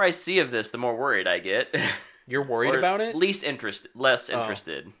more I see of this, the more worried I get. You're worried about it? Less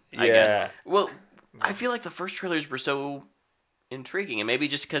interested, I guess. Well, I feel like the first trailers were so intriguing, and maybe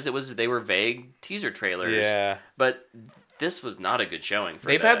just because they were vague teaser trailers. Yeah. But this was not a good showing for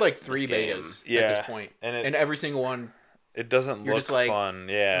They've had like 3 betas at this point. And every single one. It doesn't look fun.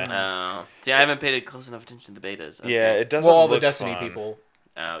 Yeah. See, I haven't paid close enough attention to the betas. Okay. Yeah, it doesn't all look the Destiny fun. people.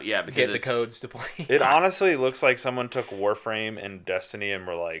 Oh, yeah, because get the codes to play. It honestly looks like someone took Warframe and Destiny and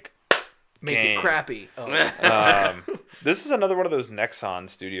were like, make it crappy. Oh. This is another one of those Nexon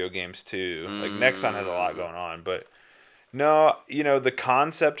studio games too. Like Nexon has a lot going on, but no, the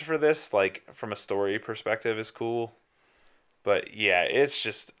concept for this, like from a story perspective, is cool. But yeah, it's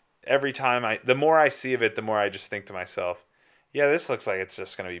just every time the more I see of it, the more I just think to myself, yeah, this looks like it's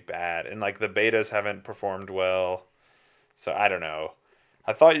just gonna be bad. And like the betas haven't performed well, so I don't know.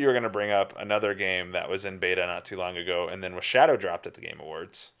 I thought you were gonna bring up another game that was in beta not too long ago, and then was shadow dropped at the Game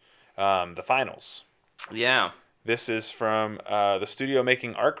Awards. The finals. Yeah. This is from the studio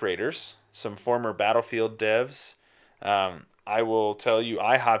making Arc Raiders, some former Battlefield devs. I will tell you,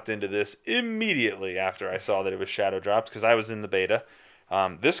 I hopped into this immediately after I saw that it was shadow dropped because I was in the beta.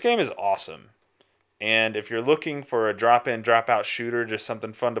 This game is awesome. And if you're looking for a drop-in, drop-out shooter, just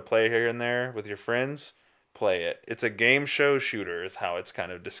something fun to play here and there with your friends, play it. It's a game show shooter is how it's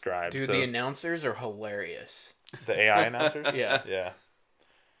kind of described. Dude, the announcers are hilarious. The AI announcers? Yeah. Yeah.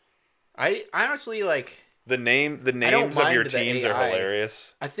 I honestly like the names of your teams are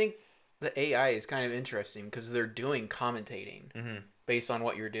hilarious. I think the AI is kind of interesting because they're doing commentating based on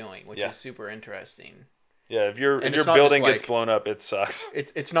what you're doing, which is super interesting. Yeah, if your building gets blown up, it sucks.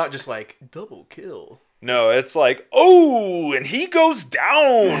 It's not just like double kill. No, it's like, oh, and he goes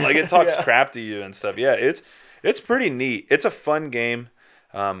down. Like it talks crap to you and stuff. Yeah, It's pretty neat. It's a fun game.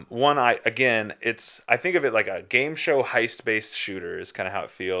 I think of it like a game show heist based shooter is kind of how it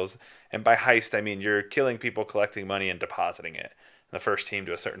feels. And by heist, I mean you're killing people, collecting money, and depositing it. And the first team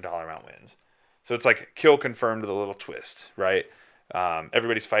to a certain dollar amount wins. So it's like kill confirmed with a little twist, right?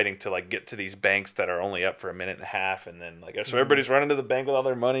 Everybody's fighting to like get to these banks that are only up for a minute and a half, and then like so everybody's running to the bank with all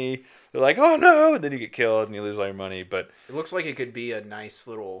their money. They're like, "Oh no!" And then you get killed and you lose all your money. But it looks like it could be a nice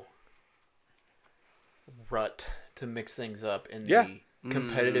little rut to mix things up in the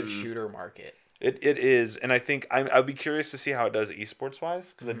competitive shooter market. It is, and I think I'll be curious to see how it does esports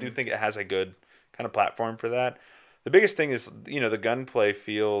wise, because I do think it has a good kind of platform for that. The biggest thing is, the gunplay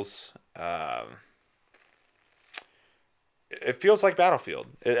feels it feels like Battlefield.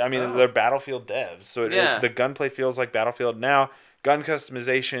 They're Battlefield devs, so the gunplay feels like Battlefield. Now, gun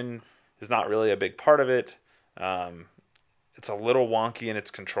customization is not really a big part of it. It's a little wonky in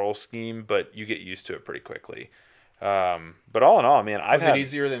its control scheme, but you get used to it pretty quickly. But all in all, man, Is it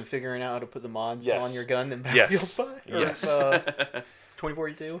easier than figuring out how to put the mods on your gun than Battlefield 5? Yes.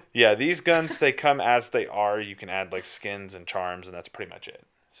 2042? Yeah, these guns, they come as they are. You can add like skins and charms, and that's pretty much it.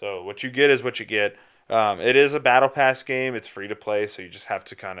 So what you get is what you get. It is a battle pass game. It's free to play, so you just have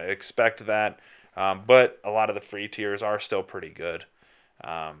to kind of expect that. But a lot of the free tiers are still pretty good.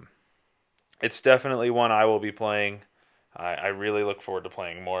 It's definitely one I will be playing. I really look forward to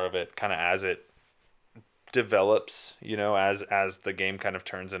playing more of it, kind of as it develops, as the game kind of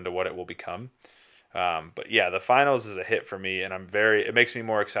turns into what it will become. But yeah, the finals is a hit for me, and it makes me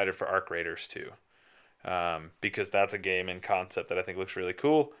more excited for Arc Raiders too, because that's a game in concept that I think looks really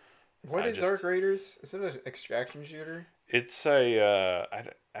cool. What is Arc Raiders? Is it an extraction shooter? It's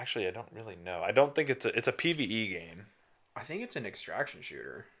actually I don't really know. I don't think it's a PvE game. I think it's an extraction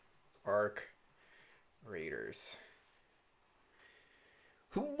shooter. Arc Raiders.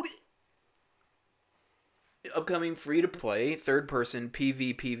 Upcoming free-to-play, third-person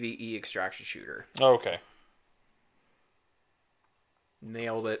PvPvE extraction shooter. Oh, okay.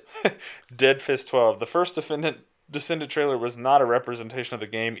 Nailed it. Dead Fist 12. The first Descendant trailer was not a representation of the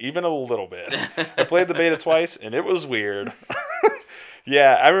game, even a little bit. I played the beta twice, and it was weird.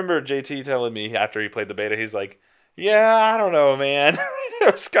 Yeah, I remember JT telling me after he played the beta, he's like, yeah, I don't know, man.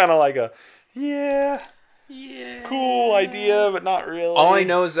 It was kind of like cool idea, but not really. All I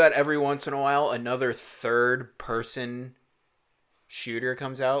know is that every once in a while, another third-person shooter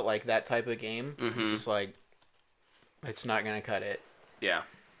comes out, like that type of game. It's just like, it's not going to cut it. Yeah.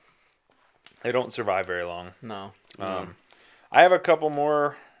 They don't survive very long. No. I have a couple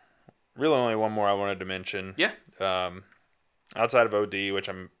more, really only one more I wanted to mention. Yeah. Outside of OD, which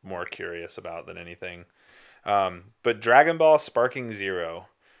I'm more curious about than anything. But Dragon Ball Sparking Zero.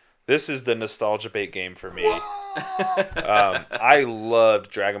 This is the nostalgia bait game for me. I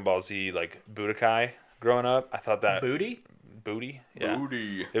loved Dragon Ball Z, like Budokai, growing up. I thought that Booty, yeah.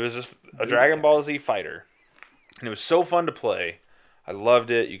 Booty. It was just a Dragon Ball Z fighter, and it was so fun to play. I loved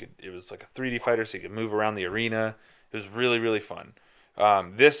it. It was like a 3D fighter, so you could move around the arena. It was really, really fun.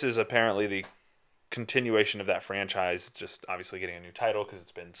 This is apparently the continuation of that franchise, just obviously getting a new title because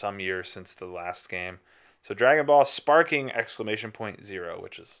it's been some years since the last game. So Dragon Ball Sparking !0,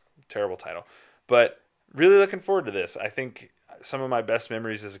 which is a terrible title. But really looking forward to this. I think some of my best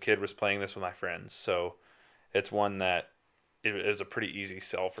memories as a kid was playing this with my friends. So it's one that it was a pretty easy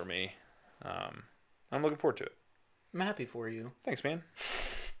sell for me. I'm looking forward to it. I'm happy for you. Thanks, man.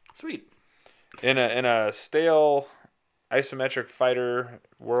 Sweet. In a stale isometric fighter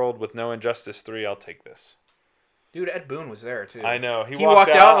world with no Injustice 3, I'll take this. Dude, Ed Boon was there too. I know. He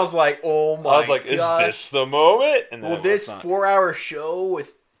walked out and I was like, "Oh my!" I was like, gosh. "Is this the moment?" And will this 4-hour show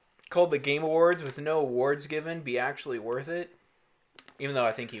called the Game Awards with no awards given be actually worth it? Even though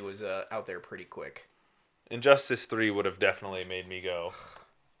I think he was out there pretty quick. Injustice 3 would have definitely made me go,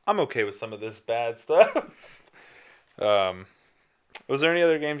 "I'm okay with some of this bad stuff." Was there any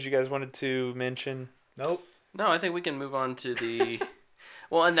other games you guys wanted to mention? Nope. No, I think we can move on to the.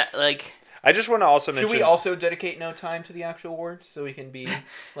 Well, and that I just want to also mention. Should we also dedicate no time to the actual awards so we can be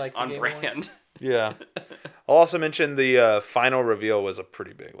like the on Game brand? Awards? Yeah. I'll also mention the final reveal was a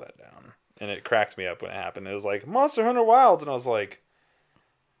pretty big letdown, and it cracked me up when it happened. It was like Monster Hunter Wilds, and I was like,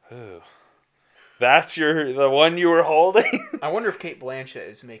 "Oh, that's the one you were holding." I wonder if Cate Blanchett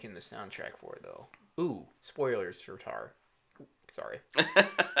is making the soundtrack for it though. Ooh, spoilers for Tar. Sorry. Make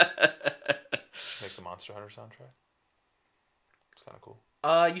the Monster Hunter soundtrack. It's kind of cool.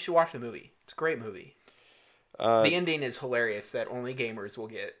 You should watch the movie. It's a great movie. The ending is hilarious that only gamers will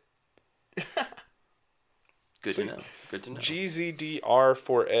get. Good to know. Good to know. GZDR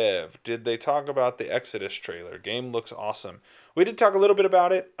for Ev. Did they talk about the Exodus trailer? Game looks awesome. We did talk a little bit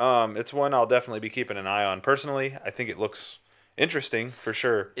about it. It's one I'll definitely be keeping an eye on personally. I think it looks interesting for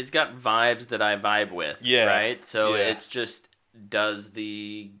sure. It's got vibes that I vibe with. Yeah. Right? So it's just, does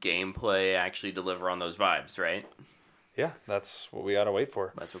the gameplay actually deliver on those vibes, right? Yeah, that's what we gotta wait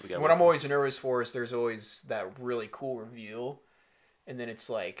for. That's what we got. What I'm always nervous for is there's always that really cool reveal, and then it's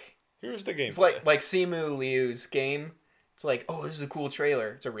like, here's the game. It's like Simu Liu's game. It's like, oh, this is a cool trailer.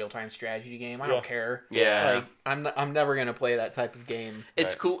 It's a real-time strategy game. I don't care. Yeah. Like I'm never gonna play that type of game.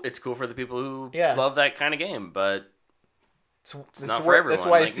 It's cool. It's cool for the people who Yeah. love that kind of game, but it's not for why- everyone. That's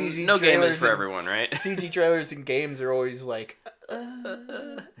why Like, CG no game is trailers for and- everyone, right? CG trailers and games are always like,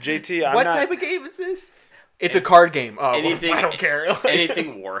 JT, what type of game is this? It's a card game. Oh, anything- I don't care.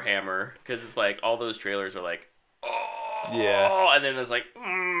 Anything Warhammer, because it's like all those trailers are like, oh, Yeah. and then it's like,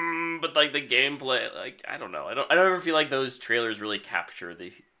 but like the gameplay, like I don't know, I don't ever feel like those trailers really capture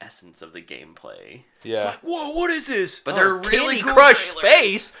the essence of the gameplay. Yeah. It's like, whoa, what is this? But they're really Candy cool Crush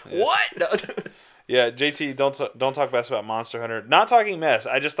trailers. Space. Yeah. What? No. Yeah, JT, don't talk best about Monster Hunter. Not talking mess.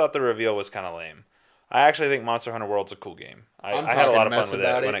 I just thought the reveal was kind of lame. I actually think Monster Hunter World's a cool game. I had a lot of fun with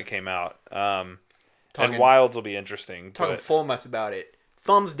it when it came out. And Wilds will be interesting. Talking but full mess about it.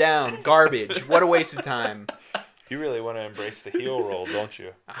 Thumbs down. Garbage. What a waste of time. you really want to embrace the heel roll, don't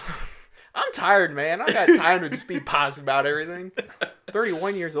you? I'm tired, man. I got time to just be positive about everything.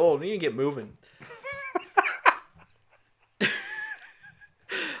 31 years old. I need to get moving.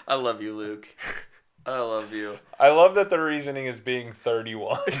 I love you, Luke. I love you. I love that the reasoning is being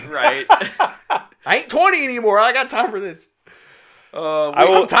 31. Right? I ain't 20 anymore. I got time for this. will-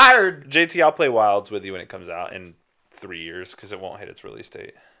 I'm tired. JT, I'll play Wilds with you when it comes out in 3 years because it won't hit its release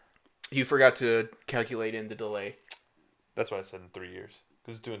date. You forgot to calculate in the delay. That's what I said in 3 years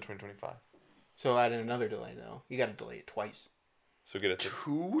because it's due in 2025. So add in another delay, though. You got to delay it twice. So get it to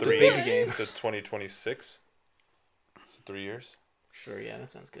Two The 3 big years. games. So 2026. So 3 years, Sure, yeah, that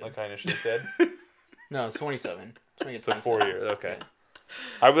sounds good. like I initially said. No, it's 27. It's gonna get So 4 27. years. Okay. Yeah.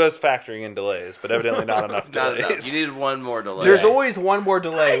 I was factoring in delays, but evidently not enough Not delays. enough. You needed one more delay. There's always one more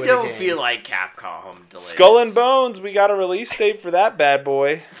delay. I with a don't game. feel like Capcom delays. Skull and Bones, we got a release date for that bad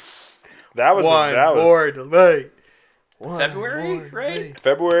boy. That was more delay. One February, more right? delay.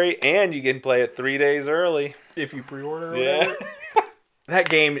 February, and you can play it 3 days early. If you pre-order, or Yeah. whatever. That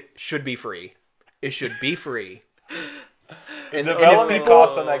game should be free. It should be free. The And if development people,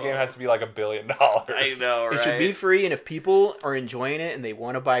 cost on that game has to be like $1 billion. I know, right? it should be free, and if people are enjoying it and they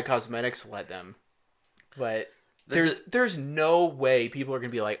want to buy cosmetics, let them. But there's no way people are gonna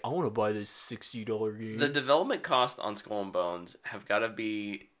be like, I want to buy this $60 game. The development cost on Skull and Bones have got to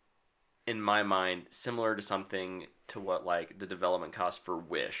be, in my mind, similar to something to what like the development cost for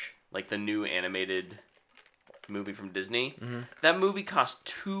Wish, like the new animated movie from Disney. Mm-hmm. That movie cost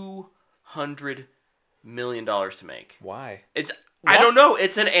 $200 million to make. Why? It's I don't know.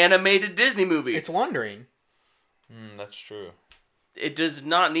 It's an animated Disney movie. It's wandering. That's true. It does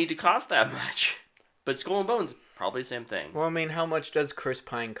not need to cost that much. But Skull and Bones, probably the same thing. Well, I mean, how much does Chris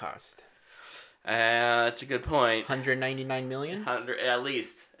Pine cost? That's a good point. 199 million. 100 at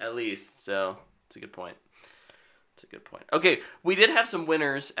least. So it's a good point. Okay, we did have some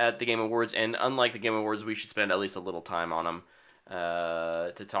winners at the Game Awards, and unlike the Game Awards, we should spend at least a little time on them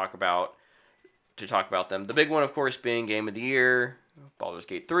to talk about them. The big one, of course, being Game of the Year, Baldur's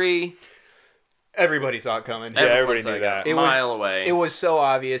Gate 3. Everybody saw it coming. Yeah, everybody knew that. A mile away. It was so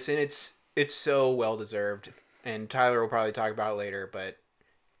obvious, and it's so well deserved. And Tyler will probably talk about it later, but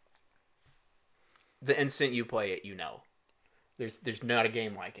the instant you play it, you know, there's not a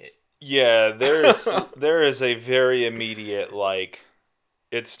game like it. Yeah, there is a very immediate, like,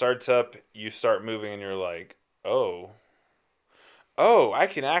 it starts up, you start moving, and you're like, oh, I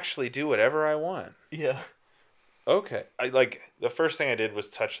can actually do whatever I want. Yeah. Okay. The first thing I did was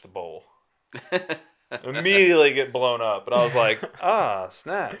touch the bowl. Immediately get blown up, but I was like,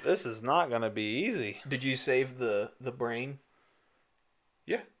 snap, this is not going to be easy. Did you save the brain?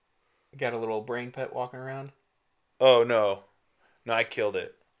 Yeah. Got a little brain pet walking around? Oh, no. No, I killed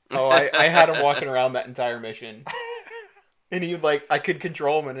it. Oh, I had him walking around that entire mission. And he I could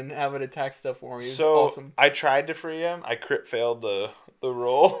control him and have it attack stuff for me. It was awesome. I tried to free him. I crit failed the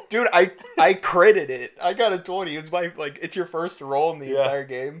roll. Dude, I critted it. I got a 20. It was it's your first roll in the entire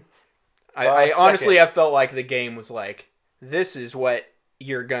game. I honestly, I felt like the game was like, this is what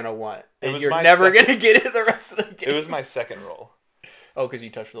you're gonna want. And you're never gonna get it the rest of the game. It was my second roll. Oh, because you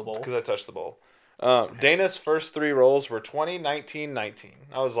touched the bowl? Because I touched the bowl. Dana's first 3 rolls were 20, 19, 19.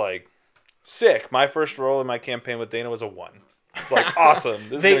 I was like, sick. My first roll in my campaign with Dana was a 1. like, awesome.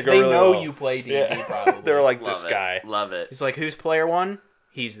 This They is gonna go really know well. you play D&D probably. They're like, Love this it. guy. Love it. It's like, who's player one?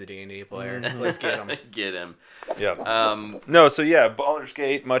 He's the D&D player. Let's get him. Get him. Yeah. No, so yeah, Baldur's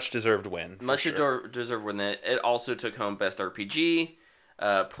Gate, much deserved win. Much deserved win. That it also took home best RPG,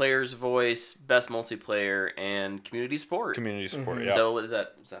 player's voice, best multiplayer, and community support. Community support. Yeah. So was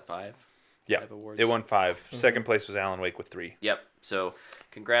that 5? Yeah. 5 awards? It won 5. Second place was Alan Wake with 3. Yep. So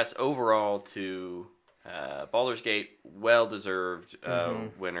congrats overall to Baldur's Gate. Well deserved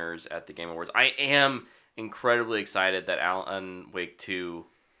winners at the Game Awards. I am incredibly excited that Alan Wake 2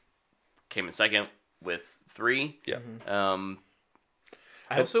 came in second with 3. Yeah. I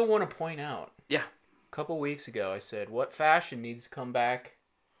also want to point out. Yeah. A couple weeks ago, I said, what fashion needs to come back?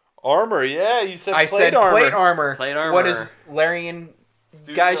 Armor, yeah, you said I plate said armor. plate armor. Plate armor. What does Larian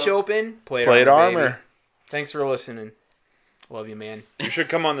guy show up in? Plate armor. Baby. Thanks for listening. Love you, man. You should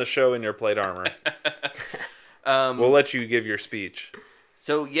come on the show in your plate armor. We'll let you give your speech.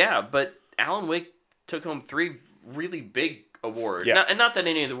 So yeah, but Alan Wake took home 3 really big awards. Yeah. Not that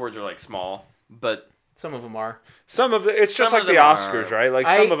any of the awards are like small, but Some of them are. Some of it's just Some like of the them Oscars, are. right? Like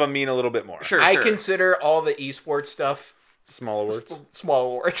some of them mean a little bit more. sure. I consider all the esports stuff Small awards. small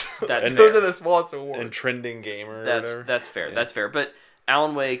awards. That's Those are the smallest awards. And trending gamer. That's fair. Yeah. That's fair. But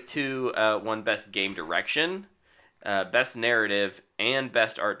Alan Wake 2 won best game direction, best narrative, and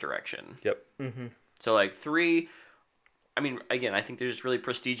best art direction. Yep. Mm-hmm. So like 3. I mean, again, I think they're just really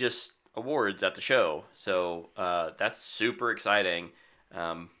prestigious awards at the show. So that's super exciting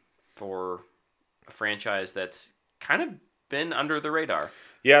for a franchise that's kind of been under the radar.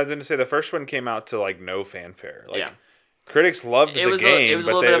 Yeah, I was going to say the first one came out to like no fanfare. Like, yeah. Critics loved the game, it was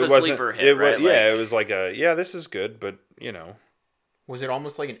a but little bit of a wasn't. sleeper hit, right? It was like this is good, but you know. Was it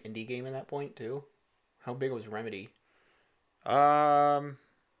almost like an indie game at that point too? How big was Remedy? I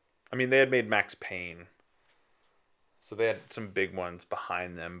mean, they had made Max Payne, so they had some big ones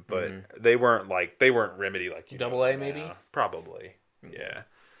behind them, but they weren't Remedy like you. Double A maybe? Probably. Yeah.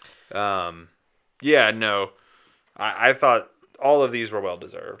 Yeah. No, I thought all of these were well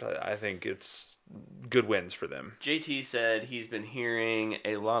deserved. I think it's good wins for them. JT said he's been hearing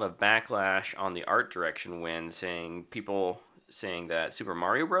a lot of backlash on the art direction win, people saying that Super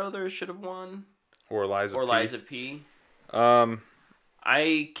Mario Brothers should have won. Or Liza P. P.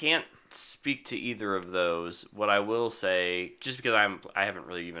 I can't speak to either of those. What I will say, just because I haven't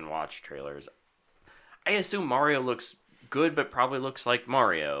really even watched trailers, I assume Mario looks good, but probably looks like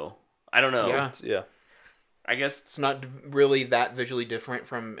Mario. I don't know. Yeah. I guess it's not really that visually different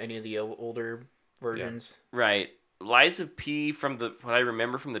from any of the older versions. Yeah. Right. Liza P, from what I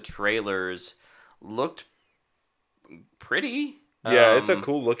remember from the trailers, looked pretty. Yeah, it's a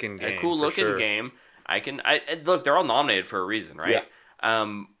cool looking game. Game. Look, they're all nominated for a reason, right?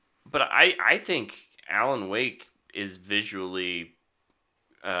 Yeah. But I think Alan Wake is visually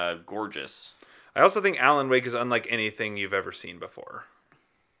gorgeous. I also think Alan Wake is unlike anything you've ever seen before.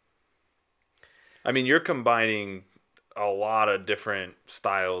 I mean, you're combining a lot of different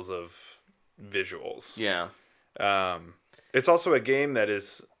styles of visuals. Yeah. It's also a game that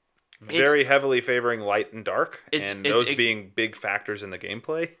is very heavily favoring light and dark, and those being big factors in the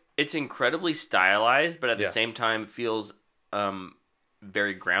gameplay. It's incredibly stylized, but at the same time feels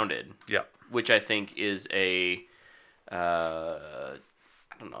very grounded. Yeah. Which I think is I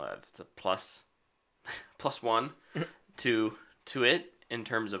don't know, it's a plus one to it in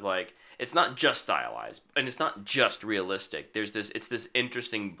terms of like, it's not just stylized and it's not just realistic. It's this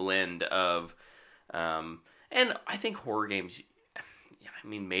interesting blend of, and I think horror games, I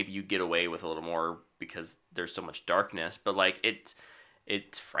mean, maybe you get away with a little more because there's so much darkness, but like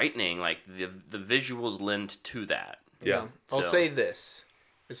it's frightening. Like the visuals lend to that. Yeah. I'll say this,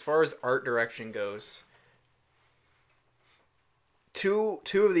 as far as art direction goes, two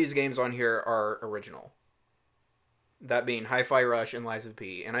of these games on here are original. That being Hi-Fi Rush and Lies of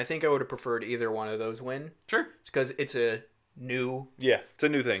P. And I think I would have preferred either one of those win. Sure. It's because it's a new... Yeah, it's a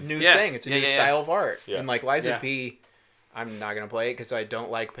new thing. It's a new style of art. Yeah. And like Lies of P, I'm not going to play it because I don't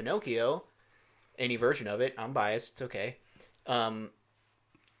like Pinocchio. Any version of it. I'm biased. It's okay.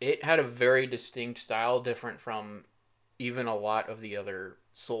 It had a very distinct style, different from even a lot of the other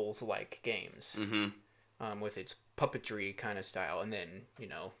Souls-like games. Mm-hmm. With its puppetry kind of style. And then,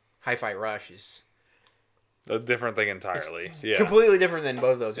 Hi-Fi Rush is... a different thing entirely. Yeah. Completely different than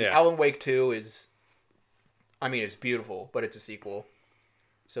both of those. And Yeah. Alan Wake 2 is... I mean, it's beautiful, but it's a sequel.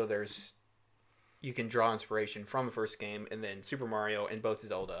 So you can draw inspiration from the first game, and then Super Mario and both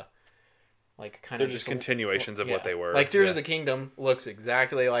Zelda. Like, kind They're of just continuations of what they were. Like, Tears of the Kingdom looks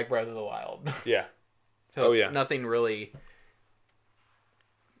exactly like Breath of the Wild. Yeah. So it's nothing really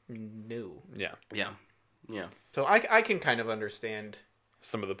new. Yeah. Yeah. Yeah. So I can kind of understand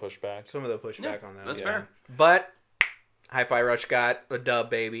some of the pushback. on that. That's fair. But Hi-Fi Rush got a dub,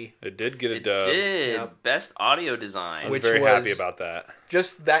 baby. It did get a It dub. did. Yep. Best audio design. I was Which very was- happy about that.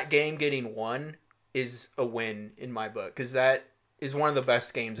 Just that game getting one is a win in my book, because that is one of the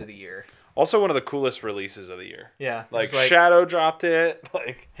best games of the year. Also, one of the coolest releases of the year. Yeah. Like It's Shadow dropped it.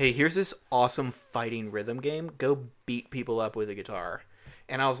 Like, hey, here's this awesome fighting rhythm game. Go beat people up with a guitar.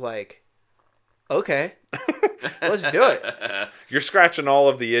 And I was like, okay, let's do it. you're scratching all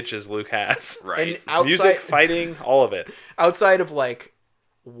of the itches Luke has. Right. And outside, Music, fighting, all of it. outside of like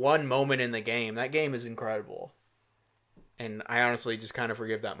one moment in the game, that game is incredible. And I honestly just kind of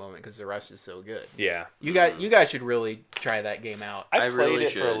forgive that moment because the rest is so good. Yeah. You guys should really try that game out. I I played really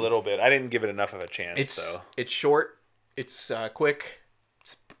it for a should. little bit. I didn't give it enough of a chance. It's short, it's quick,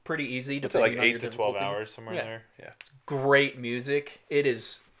 it's pretty easy. It's like depending on 8 your to 12 difficulty. hours somewhere in there. Yeah. Great music. It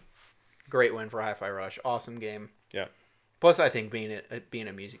is great win for Hi-Fi Rush. Awesome game. Yeah. Plus, I think being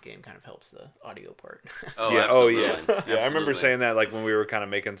a music game kind of helps the audio part. Oh, yeah. absolutely. Oh yeah. Yeah. I remember Absolutely. saying that like when we were kind of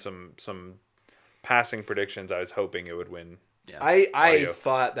making some passing predictions. I was hoping it would win. Yeah. I Audio.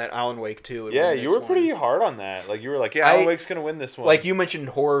 thought that Alan Wake 2 would Yeah, win you this were one. pretty hard on that. Like you were like, yeah, I- Alan Wake's gonna win this one. Like you mentioned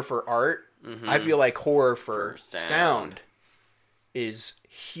horror for art. Mhm. I feel like horror for For sound sound. is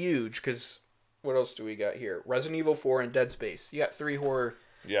huge because what else do we got here? Resident Evil 4 and Dead Space. You got 3 horror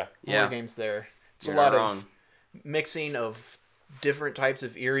Yeah. Yeah. games there. It's You're a lot not of wrong. mixing of different types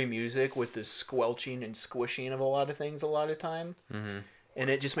of eerie music with the squelching and squishing of a lot of things a lot of time. Mm-hmm. And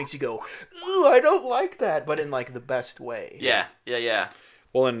it just makes you go, ooh, I don't like that, but in like the best way. Yeah. Yeah. Yeah.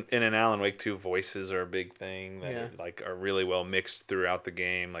 Well, in an Alan Wake 2, voices are a big thing that Yeah. like are really well mixed throughout the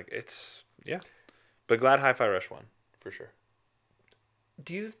game. Like it's but glad Hi-Fi Rush won for sure.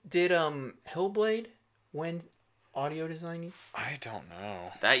 Did Hellblade win audio design? I don't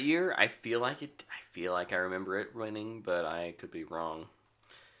know. That year, I feel like it. I feel like I remember it winning, but I could be wrong.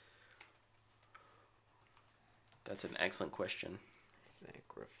 That's an excellent question.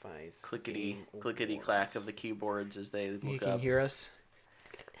 Sacrifice. Clickety Game clickety clack Awards. of the keyboards as they You look can up. hear us.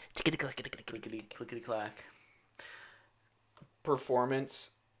 Clickety clickety clack.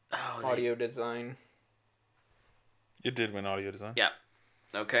 Performance, Oh, audio design. It did win audio design. Yeah.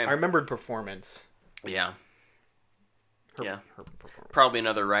 Okay. I remembered performance. Yeah. Yeah. Her performance. Probably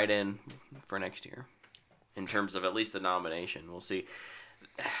another write-in for next year, in terms of at least the nomination. We'll see.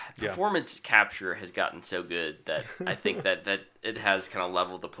 Yeah. Performance capture has gotten so good that I think that it has kind of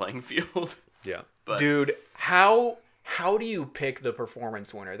leveled the playing field. Yeah. But Dude, how do you pick the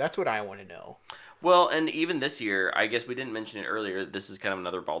performance winner? That's what I want to know. well, and even this year, I guess we didn't mention it earlier. This is kind of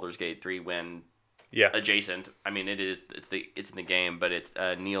another Baldur's Gate 3 win Yeah. adjacent. I mean, it's in the game, but it's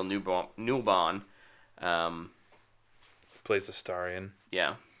Neil Newbon. Plays the Starian.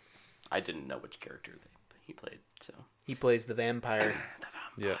 Yeah, I didn't know which character he played. So He plays the vampire.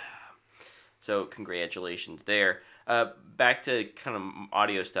 Yeah. So congratulations there. Back to kind of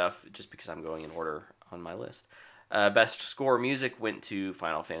audio stuff, just because I'm going in order on my list. Best score music went to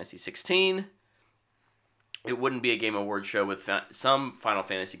Final Fantasy 16. It wouldn't be a Game Awards show with some Final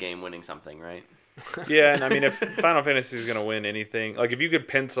Fantasy game winning something, right? Yeah, and I mean, if Final Fantasy is gonna win anything, like if you could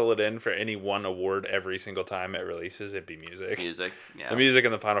pencil it in for any one award every single time it releases, it'd be music. Music, yeah. The music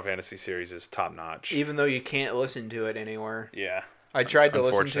in the Final Fantasy series is top notch. Even though you can't listen to it anywhere. Yeah. I tried to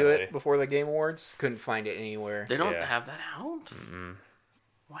listen to Unfortunately. it before the Game Awards. Couldn't find it anywhere. They don't Yeah. have that out? Mm-mm.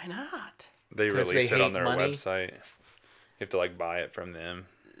 Why not? They 'Cause release they it on hate their money. website. You have to like buy it from them.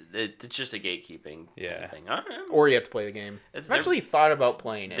 It's just a gatekeeping kind Yeah. of thing. All right. Or you have to play the game. It's I've actually thought about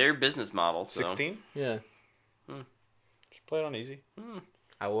playing it. their business model. So. 16? Yeah. Just play it on easy.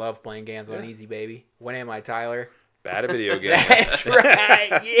 I love playing games on Yeah. easy, baby. When am I, Tyler? Bad at video games. That's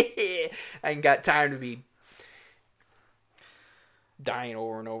right. Yeah. I ain't got time to be dying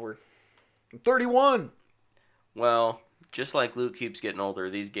over and over. I'm 31. Well, just like Luke keeps getting older,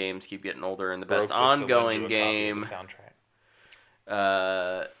 these games keep getting older, and the best Brooks just lent you ongoing a copy of game the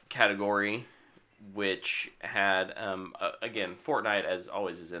soundtrack. category, which had again Fortnite as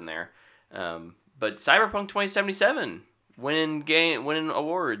always is in there, but Cyberpunk 2077 winning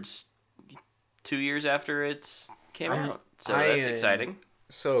awards 2 years after it's came out, so that's exciting.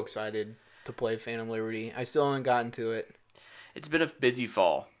 So excited to play Phantom Liberty. I still haven't gotten to it. It's been a busy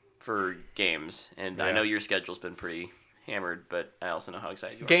fall for games, and I Yeah. know your schedule's been pretty hammered, but I also know how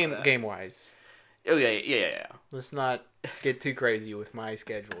excited you are. for that. Game wise. Oh yeah. Let's not get too crazy with my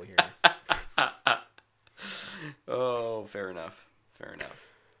schedule here. Oh, fair enough.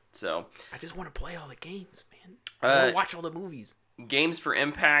 So, I just want to play all the games, man. I Uh, want to watch all the movies. games for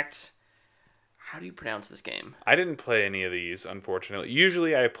Impact. How do you pronounce this game? I didn't play any of these, unfortunately.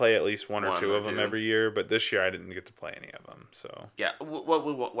 Usually I play at least one or two of them every year, but this year I didn't get to play any of them. So yeah,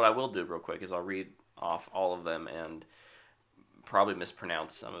 what I will do real quick is I'll read off all of them and probably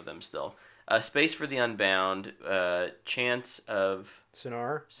mispronounce some of them still. Space for the Unbound, Chance of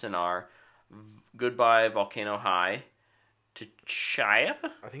Sinar, Goodbye Volcano High, Chia.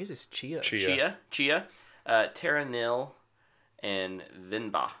 I think it's just Chia. Chia, Terra Nil, and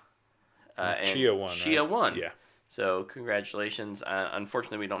Vinba. And Chia won. Chia won. Yeah. So congratulations.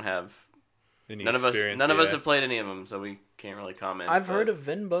 Unfortunately, we don't have none of us have played any of them, so we can't really comment. I've heard of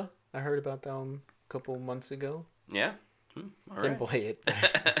Vinba. I heard about that one a couple months ago. Yeah. All Didn't play it.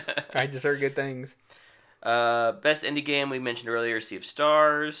 I just heard good things. Best indie game we mentioned earlier, Sea of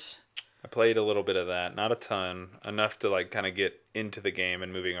Stars. I played a little bit of that, not a ton, enough to like kind of get into the game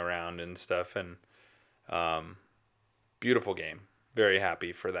and moving around and stuff. And beautiful game. Very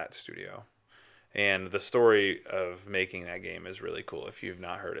happy for that studio. And the story of making that game is really cool. If you've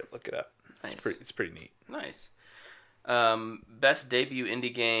not heard it, look it up. Nice. It's pretty neat. Nice. Best debut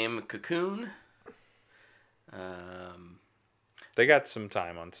indie game, Cocoon. They got some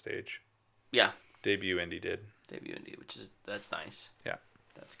time on stage. Yeah. Debut indie did. That's nice. Yeah.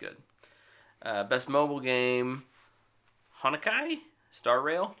 That's good. Best mobile game, Honkai Star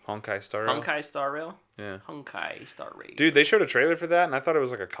Rail. Honkai Star Rail. Yeah. Honkai Star Rail. Dude, they showed a trailer for that, and I thought it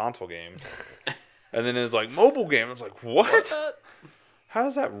was like a console game. And then it was like mobile game. I was like, what? How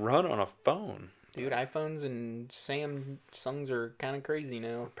does that run on a phone? Dude, iPhones and Samsungs are kind of crazy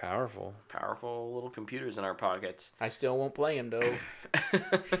now. Powerful little computers in our pockets. I still won't play them, though.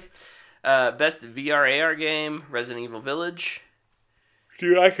 Best VR AR game, Resident Evil Village.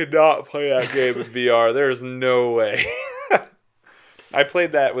 Dude, I could not play that game with VR. There's no way. I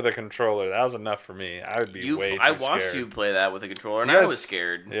played that with a controller. That was enough for me. I would be way too scared. I watched you play that with a controller, and I was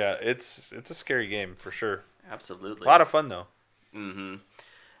scared. Yeah, it's a scary game for sure. Absolutely. A lot of fun though. Mm-hmm.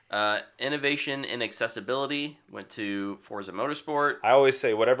 Innovation in accessibility went to Forza Motorsport. I always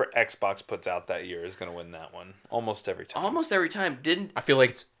say whatever Xbox puts out that year is going to win that one. Almost every time. I feel like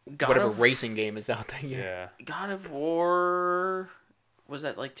it's whatever racing game is out that year. Yeah. God of War, was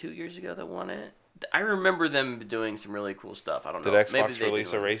that like 2 years ago that won it? I remember them doing some really cool stuff. I don't know. Did Xbox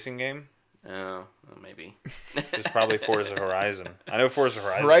release a racing game? Oh, maybe. It's probably Forza Horizon. I know Forza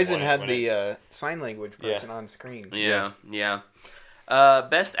Horizon. Horizon had the sign language person on screen. Yeah.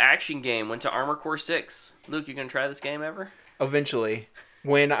 Best action game went to Armored Core 6. Luke, you gonna try this game ever? Eventually,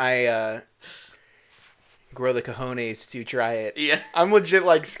 when I grow the cojones to try it. Yeah. I'm legit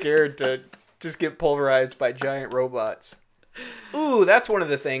like scared to just get pulverized by giant robots. Ooh, that's one of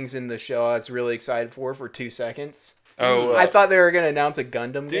the things in the show I was really excited for 2 seconds. Oh, I thought they were going to announce a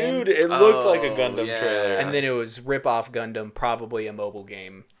Gundam game. Dude, it looked like a Gundam trailer. And then it was rip-off Gundam, probably a mobile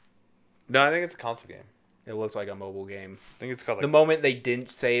game. No, I think it's a console game. It looks like a mobile game. I think it's called the moment they didn't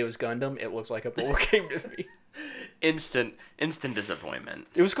say it was Gundam, it looks like a mobile game to me. Instant disappointment.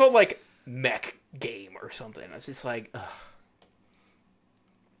 It was called like Mech Game or something. It's just like, ugh.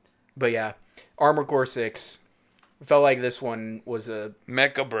 But yeah, Armored Core 6. Felt like this one was a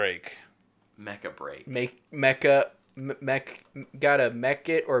Mecha break. Gotta mech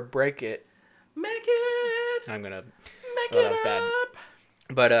it or break it. Mech it. I'm gonna. Mech it that's up. bad.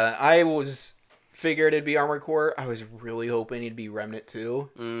 But I figured it'd be Armored Core. I was really hoping it'd be Remnant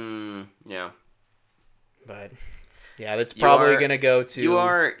 2. Yeah. But yeah, that's probably gonna go to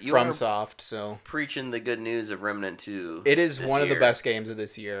FromSoft. So preaching the good news of Remnant 2. It is one of the best games of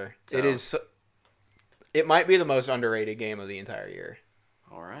this year. So. It is. It might be the most underrated game of the entire year.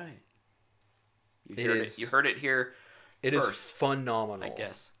 All right. You heard it here. It is phenomenal. I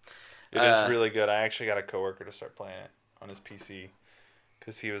guess. It is really good. I actually got a coworker to start playing it on his PC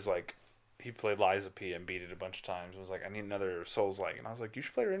because he was like, he played Lies of P and beat it a bunch of times. And was like, I need another Souls-like, and I was like, you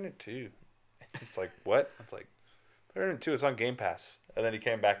should play Remnant 2. It's like, what? It's like, play Remnant 2. It's on Game Pass. And then he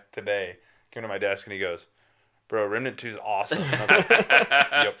came back today, came to my desk, and he goes, "Bro, Remnant 2 is awesome." And I was like,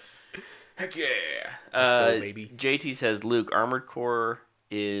 yep. Heck yeah. Let's go, baby. JT says, Luke, Armored Core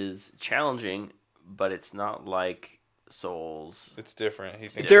is challenging, but it's not like Souls. It's different.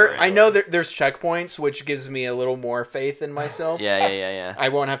 I know there's checkpoints, which gives me a little more faith in myself. Yeah. I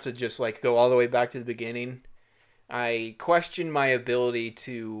won't have to just like go all the way back to the beginning. I question my ability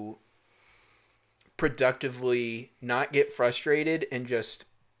to productively not get frustrated and just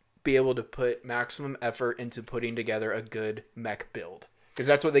be able to put maximum effort into putting together a good mech build. Because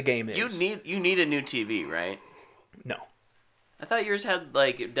that's what the game is. You need a new TV, right? No. I thought yours had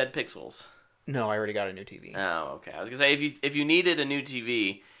like dead pixels. No, I already got a new TV. Oh, okay. I was gonna say if you needed a new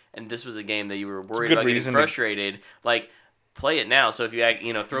TV and this was a game that you were worried about getting frustrated, like play it now. So if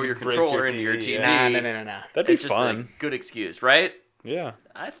you throw your controller into your TV, Nah. That'd be it's just fun. a good excuse, right? Yeah,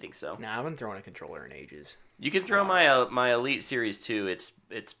 I think so. Nah, I haven't thrown a controller in ages. You can throw my Elite Series 2. It's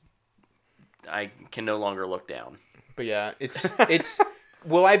I can no longer look down. But yeah, it's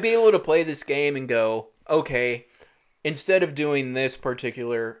will I be able to play this game and go, okay, instead of doing this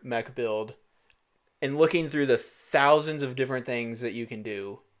particular mech build and looking through the thousands of different things that you can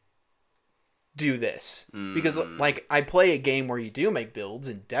do this. Because like I play a game where you do make builds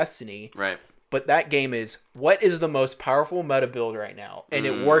in Destiny. Right. But that game is what is the most powerful meta build right now, and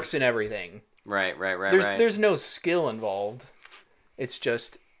it works in everything. Right. There's no skill involved. It's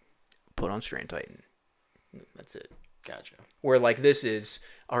just put on Strand Titan. That's it. Gotcha. Where like this is,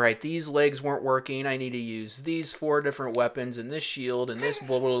 all right, these legs weren't working. I need to use these 4 different weapons and this shield and this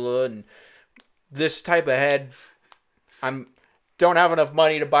blah blah blah and this type of head. Don't have enough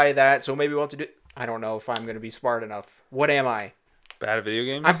money to buy that, so maybe we'll have to do. I don't know if I'm going to be smart enough. What am I? bad at video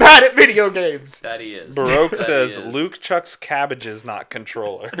games. I'm bad at video games. That he is. Baroque says Luke chucks cabbages, not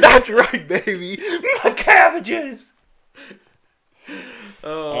controller. That's right, baby. My cabbages.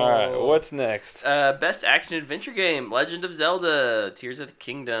 Oh. All right, what's next? Best action adventure game: Legend of Zelda: Tears of the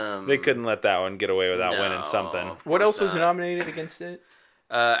Kingdom. They couldn't let that one get away without winning something. What else was nominated against it?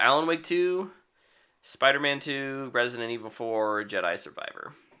 Alan Wake 2, Spider-Man 2, Resident Evil 4, Jedi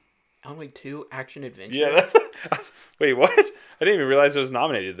Survivor. Alan Wake 2 action adventure. Yeah. Wait, what? I didn't even realize it was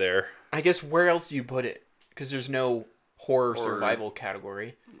nominated there. I guess where else do you put it? Because there's no horror survival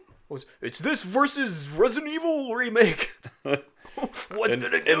category. It's this versus Resident Evil remake. What's gonna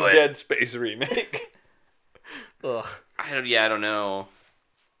do it? Dead Space remake. Ugh. I don't know.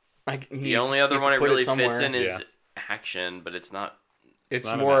 The only other one it really fits in is action, but it's not.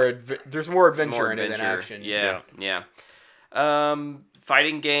 It's more. There's more adventure in it than action. Yeah.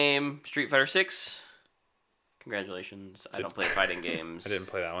 Fighting game: Street Fighter 6. Congratulations! I don't play fighting games. I didn't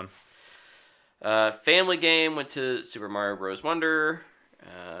play that one. Family game went to Super Mario Bros. Wonder.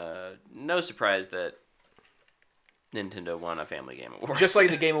 No surprise that Nintendo won a Family Game Award. Just like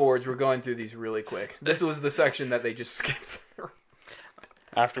the Game Awards, we're going through these really quick. This was the section that they just skipped through.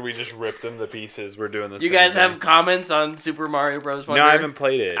 After we just ripped them to pieces, we're doing this. You guys have comments on Super Mario Bros. Wonder? No, I haven't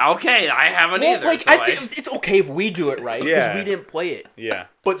played it. Okay, I haven't either. Like, so I think it's okay if we do it right, because we didn't play it. Yeah.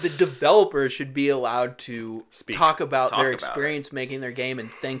 But the developers should be allowed to talk about their experience making their game and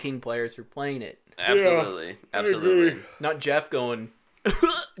thanking players for playing it. Absolutely. Yeah. Absolutely. Not Jeff going,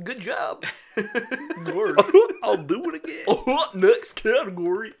 good job. I'll do it again. Next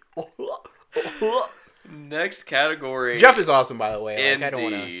category. Next category. Jeff is awesome, by the way. Indeed. I don't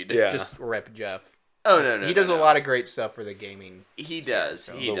want to just rep Jeff. Oh no! He does a lot of great stuff for the gaming. He does.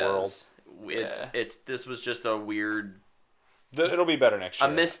 He does. It's this was just a weird. It'll be better next year.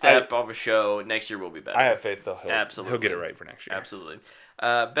 A misstep of a show. Next year will be better. I have faith he'll get it right for next year. Absolutely.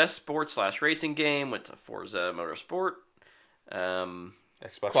 Best sports / racing game went to Forza Motorsport.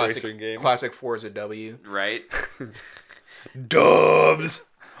 Xbox classic, racing game. Classic Forza W. Right. Dubs.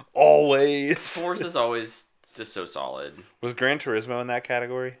 Always. Forza's always just so solid. Was Gran Turismo in that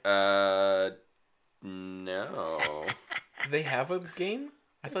category? No. Do they have a game?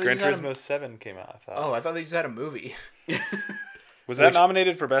 I thought Gran Turismo 7 came out, I thought. Oh, I thought they just had a movie. Was that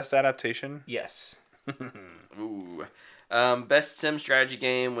nominated for Best Adaptation? Yes. Ooh. Best sim strategy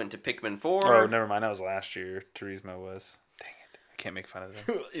game went to Pikmin 4. Oh, never mind. That was last year. Turismo was. Dang it. I can't make fun of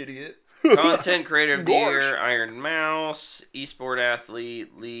them. Idiot. Content Creator of the Year, Iron Mouse, Esport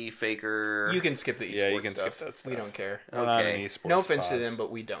Athlete, Lee Faker. You can skip the esport you can stuff. skip that stuff. We don't care. Okay. No offense to them,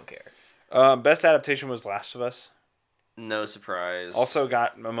 but we don't care. Best Adaptation was Last of Us. No surprise. Also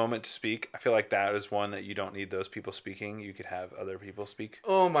got a moment to speak. I feel like that is one that you don't need those people speaking. You could have other people speak.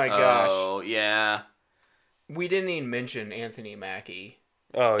 Oh my gosh. Oh, yeah. We didn't even mention Anthony Mackie.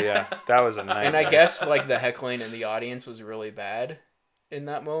 Oh, yeah. That was a nightmare. And I guess like the heckling in the audience was really bad in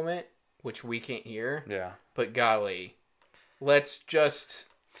that moment, which we can't hear. Yeah. But golly, let's just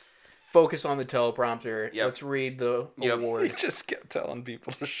focus on the teleprompter. Yep. Let's read the award. He just kept telling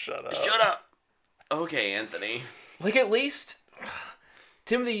people to shut up. Shut up. Okay, Anthony. Like, at least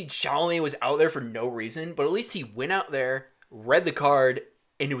Timothy Chalamet was out there for no reason, but at least he went out there, read the card,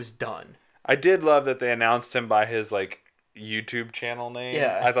 and it was done. I did love that they announced him by his like YouTube channel name.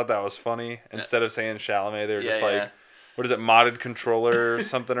 Yeah. I thought that was funny. Instead of saying Chalamet, they were just like, what is it, modded controller or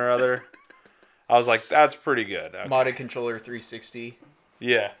something or other? I was like, that's pretty good. Okay. Modded controller 360.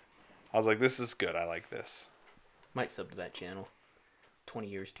 Yeah. I was like, this is good. I like this. Might sub to that channel. 20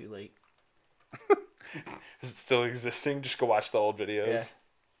 years too late. Is it still existing? Just go watch the old videos. Yeah.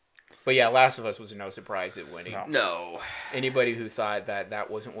 But yeah, Last of Us was no surprise at winning. No. Anybody who thought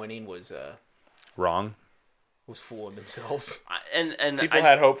that wasn't winning was wrong. was fooling themselves. And people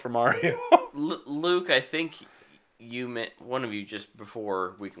had hope for Mario. Luke, I think one of you just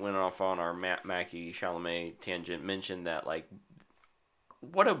before we went off on our Mackie Chalamet tangent mentioned that like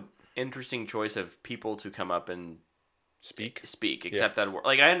what a interesting choice of people to come up and speak accept that word.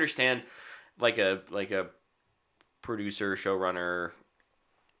 Like I understand like a producer, showrunner.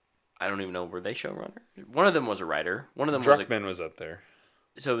 I don't even know, were they showrunner? One of them was a writer. One of them Druckmann was up there.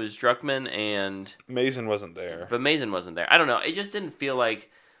 So it was Druckmann and Mazin wasn't there. But Mazin wasn't there. I don't know. It just didn't feel like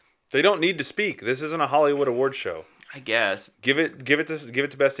they don't need to speak. This isn't a Hollywood award show. I guess. Give it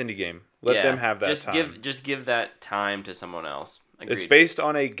to Best Indie Game. Let them have that time. Just give that time to someone else. Agreed. It's based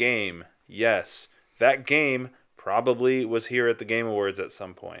on a game. Yes. That game probably was here at the Game Awards at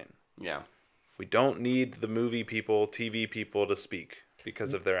some point. Yeah. We don't need the movie people, TV people to speak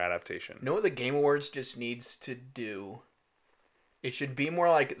because of their adaptation. You know what the Game Awards just needs to do? It should be more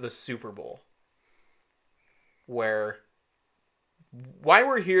like the Super Bowl. Where why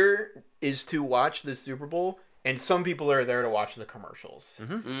we're here is to watch the Super Bowl, and some people are there to watch the commercials.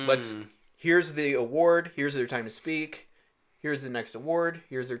 Mm-hmm. Here's the award, here's their time to speak, here's the next award,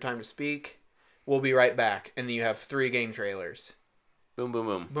 here's their time to speak. We'll be right back. And then you have 3 game trailers. Boom, boom,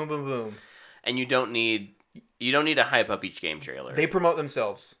 boom. Boom, boom, boom. And you don't need to hype up each game trailer. They promote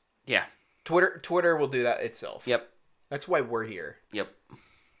themselves. Yeah. Twitter will do that itself. Yep. That's why we're here. Yep.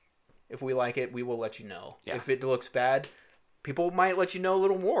 If we like it, we will let you know. Yeah. If it looks bad, people might let you know a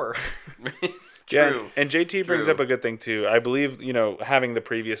little more. True. Yeah, and JT brings up a good thing too. I believe, having the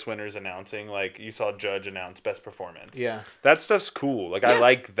previous winners announcing, like you saw Judge announce Best Performance. Yeah. That stuff's cool. Like I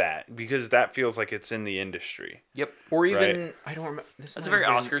like that because that feels like it's in the industry. Yep. Or even I don't remember. That's a very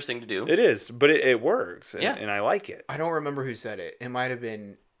Oscars thing to do. It is, but it works. And I like it. I don't remember who said it. It might have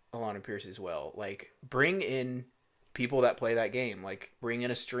been Alana Pierce as well. Like bring in people that play that game. Like bring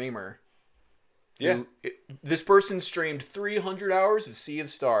in a streamer. Yeah. This person streamed 300 hours of Sea of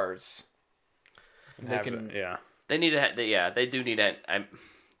Stars. They can. Yeah. They need to. They do need to.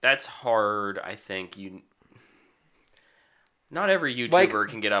 That's hard. I think not every YouTuber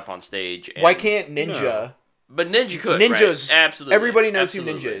can get up on stage. Why can't Ninja? No. But Ninja could. Ninja's right? Absolutely. Everybody knows who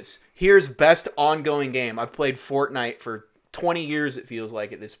Ninja is. Here's best ongoing game. I've played Fortnite for 20 years. It feels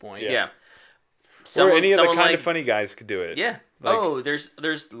like at this point. Yeah. Or any of the kind of funny guys could do it. Yeah. Like,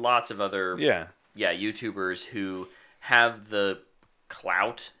 there's lots of other. Yeah. YouTubers who have the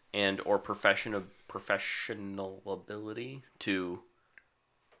clout and or professional ability to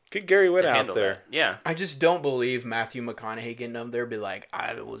get Gary Witt out there. That. Yeah. I just don't believe Matthew McConaughey getting up there be like,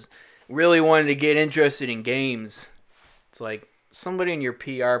 I was really wanted to get interested in games. It's like somebody in your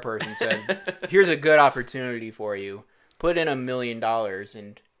PR person said, here's a good opportunity for you. Put in $1 million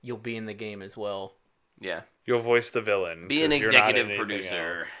and you'll be in the game as well. Yeah. You'll voice the villain. Be an executive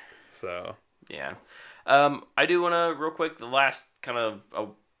producer. Else, so. Yeah. I do want to, real quick, the last kind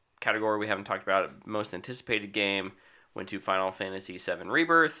of category we haven't talked about, most anticipated game, went to Final Fantasy VII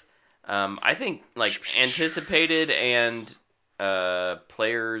Rebirth. I think, like, anticipated and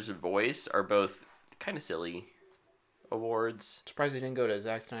player's voice are both kind of silly awards. Surprised they didn't go to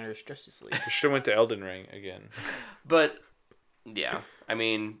Zack Snyder's Justice League. Should have went to Elden Ring again. But, yeah. I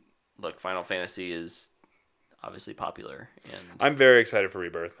mean, look, Final Fantasy is obviously popular, and I'm very excited for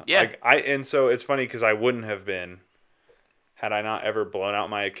Rebirth. Yeah, and so it's funny because I wouldn't have been had I not ever blown out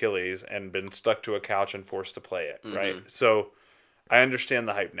my Achilles and been stuck to a couch and forced to play it. Mm-hmm. Right, so I understand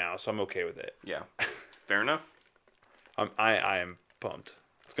the hype now, so I'm okay with it. Yeah, fair enough. I am pumped.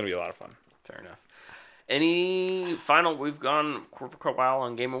 It's gonna be a lot of fun. Fair enough. Any final? We've gone for a while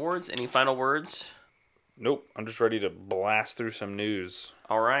on Game Awards. Any final words? Nope. I'm just ready to blast through some news.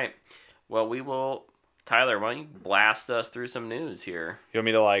 All right. Well, we will. Tyler, why don't you blast us through some news here? You want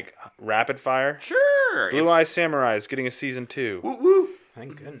me to, rapid fire? Sure. Blue Eye Samurai is getting a season 2. Woo woo.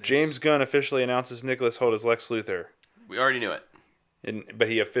 Thank goodness. James Gunn officially announces Nicholas Hoult as Lex Luthor. We already knew it. But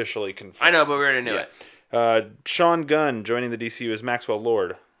he officially confirmed. I know, but we already knew it. Sean Gunn joining the DCU as Maxwell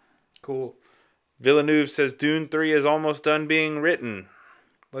Lord. Cool. Villeneuve says Dune 3 is almost done being written.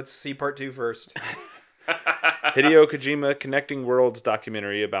 Let's see part 2 first. Hideo Kojima Connecting Worlds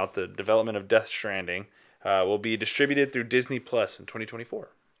documentary about the development of Death Stranding will be distributed through Disney Plus in 2024.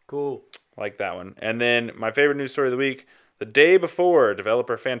 Cool. Like that one. And then my favorite news story of the week, the day before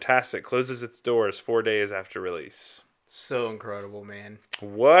developer Fantastic closes its doors 4 days after release. So incredible, man.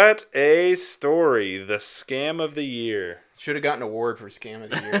 What a story. The scam of the year. Should have gotten an award for scam of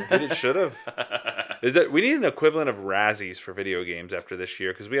the year. It should have. We need an equivalent of Razzies for video games after this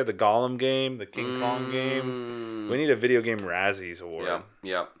year because we had the Gollum game, the King Kong game. We need a video game Razzies award.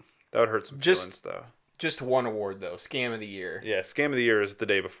 Yep. That would hurt some feelings, though. Just one award, though. Scam of the year. Yeah, Scam of the Year is the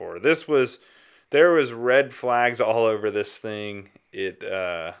day before. This was there was red flags all over this thing.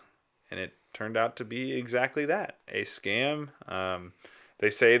 And it turned out to be exactly that, a scam. They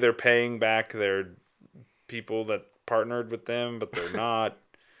say they're paying back their people that partnered with them, but they're not.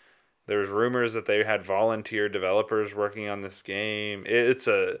 There's rumors that they had volunteer developers working on this game. If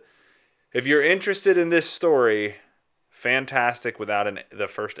you're interested in this story, fantastic without the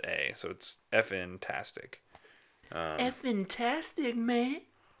first A, so it's F-N-tastic. F-N-tastic, man.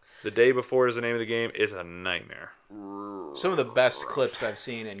 The Day Before is the name of the game. Is a nightmare. Some of the best clips I've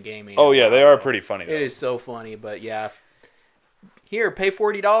seen in gaming. Oh yeah, they are pretty funny. Though. It is so funny, but yeah. Here, pay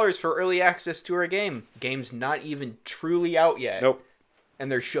 $40 for early access to our game. Game's not even truly out yet. Nope.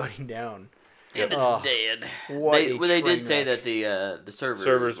 And they're shutting down. And it's dead. They did say that the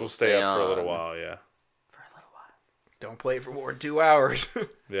servers will stay up for a little while. Yeah. For a little while. Don't play for more than 2 hours.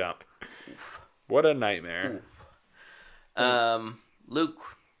 Yeah. What a nightmare. Luke,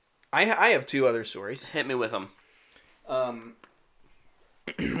 I have 2 other stories. hit me with them.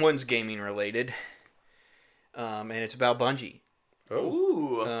 One's gaming related, and it's about Bungie. Oh,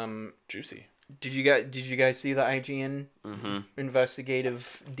 Ooh. Juicy. Did you guys see the IGN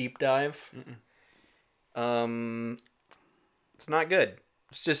investigative deep dive? It's not good.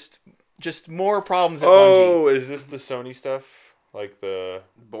 It's just more problems at Bungie. Oh, is this the Sony stuff? Like the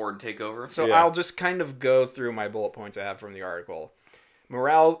board takeover? So yeah. I'll just kind of go through my bullet points I have from the article.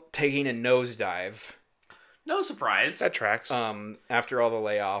 Morale taking a nosedive. No surprise. That tracks. After all the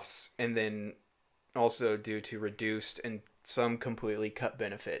layoffs, and then also due to reduced and some completely cut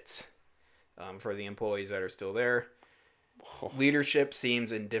benefits for the employees that are still there. Oh. Leadership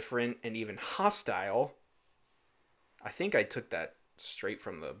seems indifferent and even hostile. I think I took that straight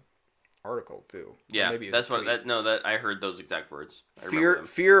from the article too. Yeah, maybe that's what that I heard those exact words.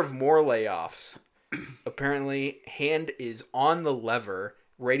 Fear of more layoffs. Apparently, Hand is on the lever,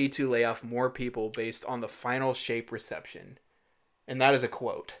 ready to lay off more people based on the final shape reception. And that is a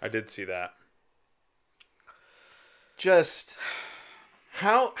quote. I did see that. Just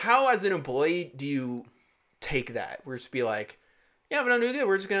how as an employee do you take that? We're just be like, yeah, if we don't do good,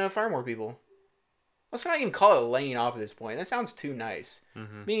 we're just gonna fire more people. Let's not even call it laying off at this point. That sounds too nice.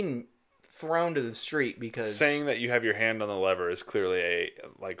 Being thrown to the street because saying that you have your hand on the lever is clearly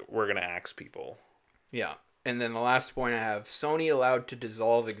we're gonna axe people. Yeah. And then the last point I have, Sony allowed to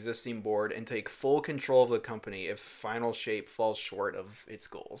dissolve existing board and take full control of the company if final shape falls short of its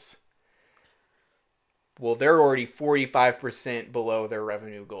goals. Well, they're already 45% below their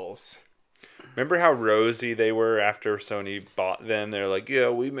revenue goals. Remember how rosy they were after Sony bought them? They're like, yeah,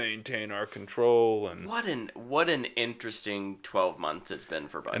 we maintain our control. And what an interesting 12 months it's been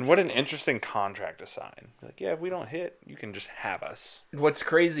for Bungie. And what an interesting contract to sign. Like, yeah, if we don't hit, you can just have us. What's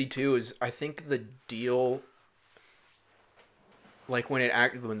crazy too is I think the deal, like when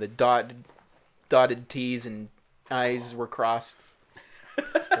the dotted T's and I's were crossed,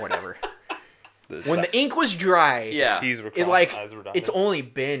 whatever. When the ink was dry, yeah, T's were crossed, I's were dotted. It's only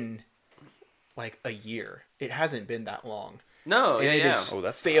been like a year. It hasn't been that long. No, and it has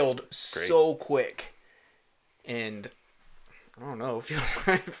failed so quick. And I don't know, it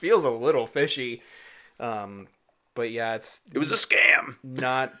feels a little fishy. But yeah, it was a scam.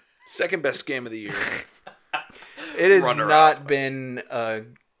 Not second best scam of the year. It has not been a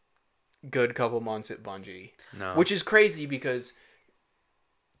good couple months at Bungie. No. Which is crazy because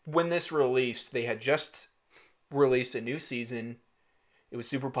when this released, they had just released a new season. It was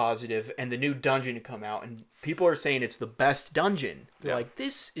super positive, and the new dungeon had come out, and people are saying it's the best dungeon. They're like,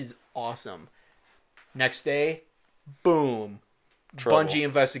 this is awesome. Next day, boom. Trouble. Bungie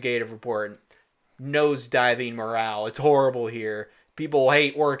investigative report. Nose diving morale. It's horrible here. People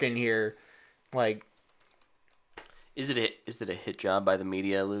hate working here. Like, is it a hit job by the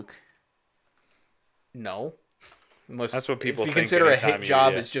media, Luke? No. Unless that's what people if you think consider a hit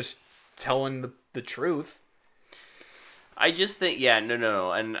job is just telling the truth. I just think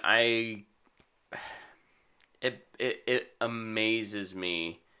no, and it amazes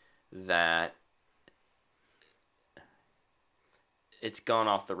me that it's gone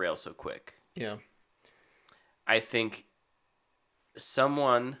off the rails so quick. Yeah. I think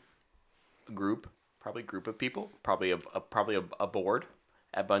a group of people, probably a board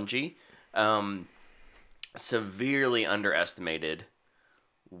at Bungie, severely underestimated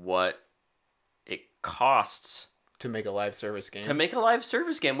what it costs to make a live service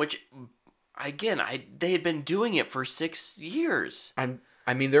game. Which, again, they had been doing it for 6 years.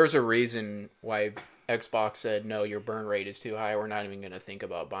 I mean, there's a reason why Xbox said, no, your burn rate is too high. We're not even going to think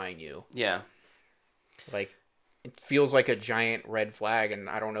about buying you. Yeah. Like, it feels like a giant red flag, and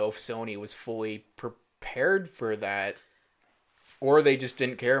I don't know if Sony was fully prepared for that, or they just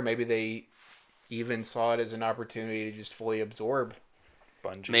didn't care. Maybe they even saw it as an opportunity to just fully absorb.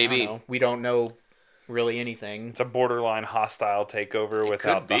 Bungie. Maybe. We don't know really anything. It's a borderline hostile takeover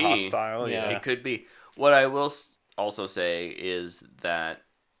without the hostile. Yeah. It could be. What I will also say is that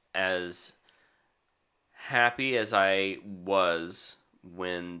as happy as I was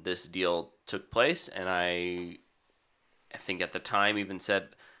when this deal took place, and I think at the time even said,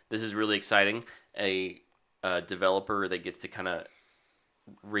 this is really exciting, a developer that gets to kind of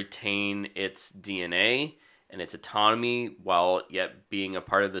retain its DNA and its autonomy while yet being a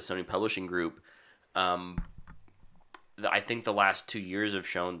part of the Sony Publishing Group. I think the last 2 years have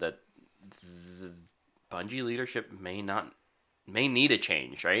shown that the Bungie leadership may need a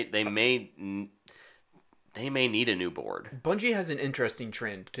change, right? They may need a new board. Bungie has an interesting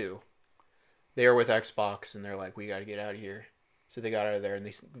trend too. They are with Xbox, and they're like, we got to get out of here. So they got out of there, and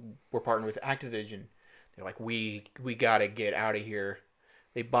they were partnered with Activision. They're like, we got to get out of here.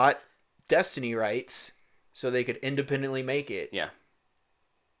 They bought Destiny rights so they could independently make it. Yeah.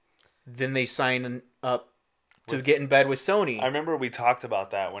 Then they sign up to get in bed with Sony. I remember we talked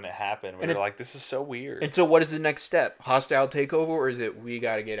about that when it happened. We were like, this is so weird. And so what is the next step? Hostile takeover, or is it we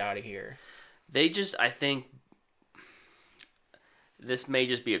got to get out of here? I think this may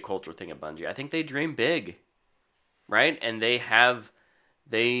just be a cultural thing at Bungie. I think they dream big, right? And they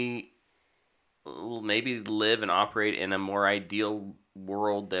maybe live and operate in a more ideal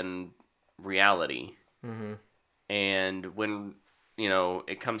world than reality. Mm-hmm. And when,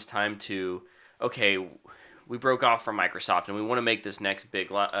 it comes time to, okay, we broke off from Microsoft and we want to make this next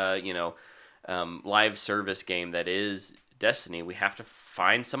big, live service game that is Destiny, we have to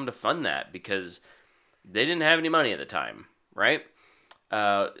find someone to fund that because they didn't have any money at the time, right?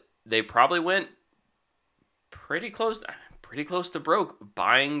 They probably went pretty close to broke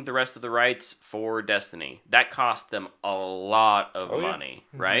buying the rest of the rights for Destiny. That cost them a lot of money,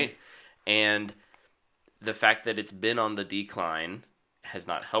 right? And the fact that it's been on the decline has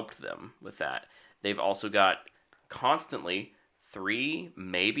not helped them with that. They've also got constantly 3,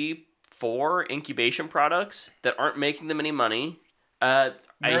 maybe 4 incubation products that aren't making them any money. I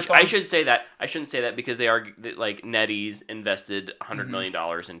should say that. I shouldn't say that because they are like NetEase invested $100 million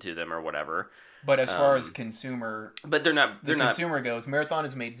into them or whatever. But as far as consumer, consumer goes, Marathon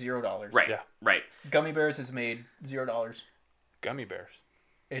has made $0. Right. Yeah. Right. Gummy Bears has made $0. Gummy Bears.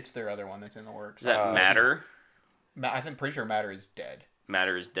 It's their other one that's in the works. Does that Matter? Pretty sure Matter is dead.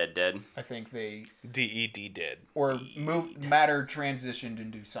 Matter is dead. I think they DED dead. Or Matter transitioned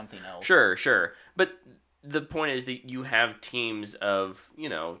into something else. Sure. But the point is that you have teams of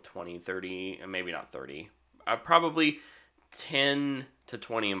 20, 30, maybe not 30, probably 10 to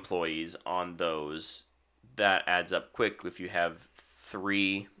 20 employees on those. That adds up quick. If you have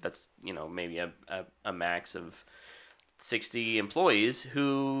 3, that's maybe a max of 60 employees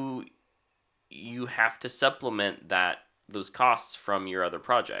who you have to supplement those costs from your other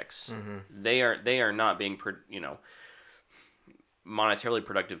projects. Mm-hmm. They are not being monetarily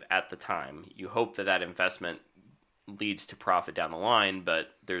productive at the time. You hope that investment leads to profit down the line, but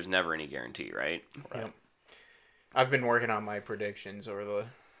there's never any guarantee, right? Yep. I've been working on my predictions over the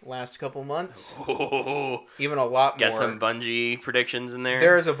last couple months. Oh, even a lot more. Got some Bungie predictions in there?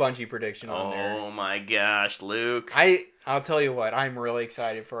 There is a Bungie prediction on there. Oh my gosh, Luke. I'll tell you what, I'm really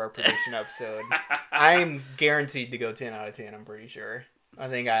excited for our prediction episode. I'm guaranteed to go 10 out of 10, I'm pretty sure. I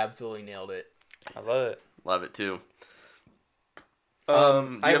think I absolutely nailed it. I love it. Love it too.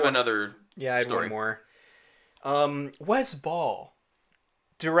 You have another Yeah, I have story. one more. Wes Ball,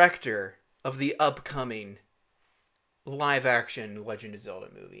 director of the upcoming live-action Legend of Zelda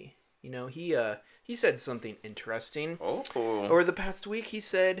movie. He said something interesting. Oh, cool. Over the past week, he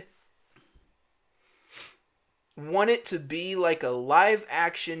said, want it to be like a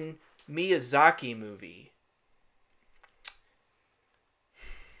live-action Miyazaki movie.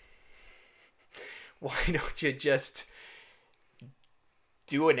 Why don't you just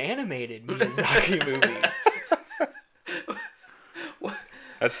do an animated Miyazaki movie?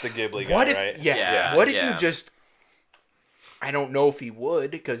 That's the Ghibli guy, right? Yeah. What if you just... I don't know if he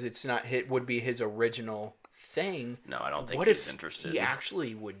would, because it's not would be his original thing. No, I don't think what he's if interested. He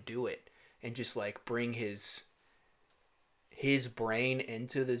actually would do it and just bring his brain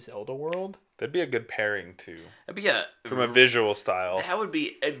into the Zelda world? That'd be a good pairing too. From a visual style. That would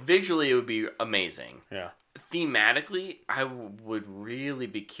be visually. It would be amazing. Yeah. Thematically, I would really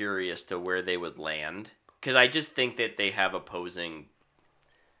be curious to where they would land, because I just think that they have opposing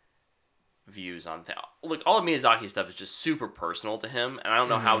views on things. Look, all of Miyazaki stuff is just super personal to him, and I don't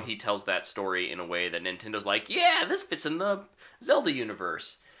know how he tells that story in a way that Nintendo's like, yeah, this fits in the Zelda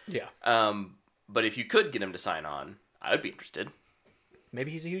universe. Yeah. But if you could get him to sign on, I would be interested.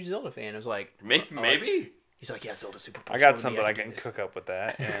 maybe he's a huge Zelda fan. I was like, maybe. He's like, yeah, Zelda Super I got something I can cook up with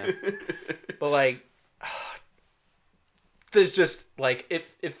that. Yeah. But like, there's just like it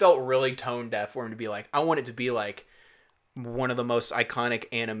felt really tone deaf for him to be like, I want it to be like one of the most iconic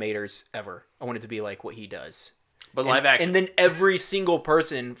animators ever. I want it to be like what he does. But live action. And then every single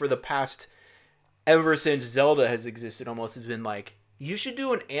person for the past, ever since Zelda has existed almost, has been like, you should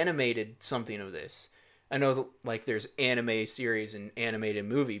do an animated something of this. I know like there's anime series and animated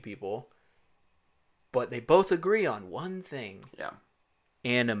movie people, but they both agree on one thing. Yeah.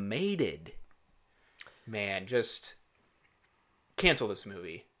 Animated. Man, just cancel this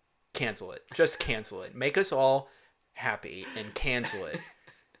movie. Cancel it. Just cancel it. Make us all happy and cancel it.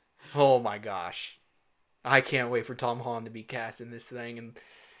 Oh my gosh. I can't wait for Tom Holland to be cast in this thing, and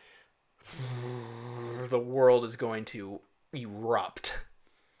the world is going to erupt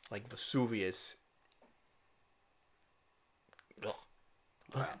like Vesuvius.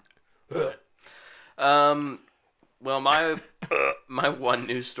 Well, my one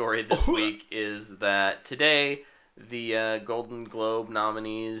news story this week is that today the Golden Globe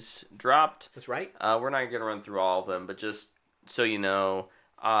nominees dropped. That's right. We're not going to run through all of them, but just so you know,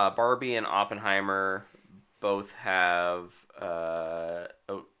 Barbie and Oppenheimer both have...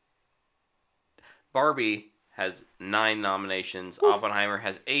 Barbie has 9 nominations. Oof. Oppenheimer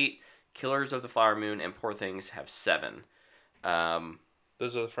has 8. Killers of the Flower Moon and Poor Things have 7.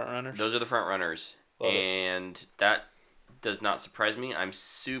 Those are the front runners? Those are the front runners. And that does not surprise me. I'm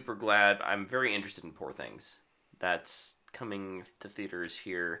super glad. I'm very interested in Poor Things. That's coming to theaters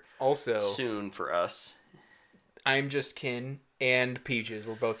here also soon for us. I'm Just Kin and Peaches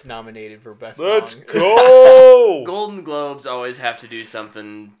were both nominated for Best Let's Song. Go! Golden Globes always have to do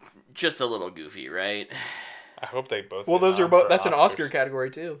something just a little goofy, right? I hope they both. Well, those are both. That's an Oscar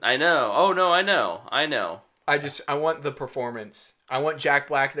category too. I know. Oh no, I know. I want the performance. I want Jack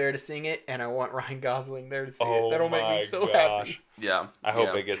Black there to sing it, and I want Ryan Gosling there to sing it. That'll make me so happy. Yeah. I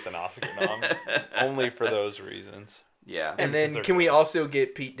hope it gets an Oscar nom. Only for those reasons. Yeah. And then can we also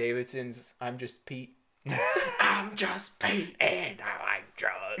get Pete Davidson's "I'm Just Pete"? I'm just Pete, and I like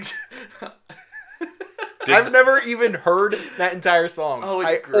drugs. I've never even heard that entire song. Oh,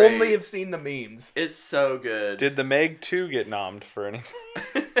 it's great. I only have seen the memes. It's so good. Did The Meg 2 get nommed for anything?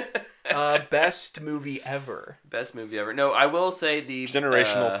 Best movie ever. Best movie ever. No, I will say the...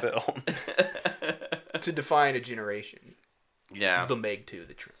 Generational film. To define a generation. Yeah. The Meg 2,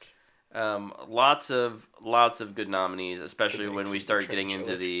 the trench. Lots of good nominees, especially when we start getting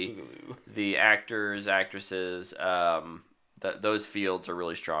into the actors, actresses. Those fields are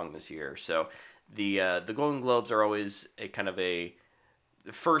really strong this year. So the Golden Globes are always a kind of a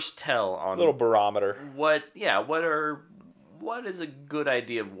first tell on a little barometer. What is a good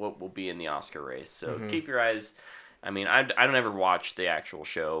idea of what will be in the Oscar race. So keep your eyes. I mean, I don't ever watch the actual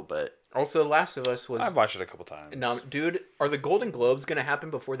show, but also Last of Us was. I've watched it a couple times. No, dude, are the Golden Globes gonna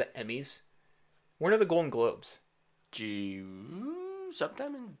happen before the Emmys? When are the Golden Globes?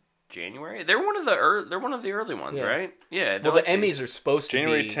 Sometime in January. They're one of the early ones, right? Yeah. Well, the Emmys are supposed to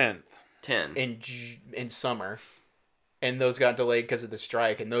January be 10th. in summer, and those got delayed because of the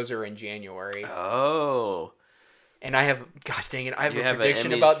strike, and those are in January. Oh. And I have, gosh dang it, I have a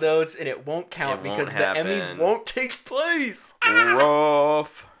prediction about those, and it won't count because the Emmys won't take place.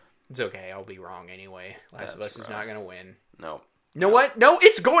 Rough. It's okay, I'll be wrong anyway. Last of Us is not going to win. No. You know what? No,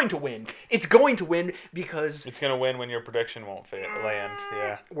 it's going to win. It's going to win because... It's going to win when your prediction won't land,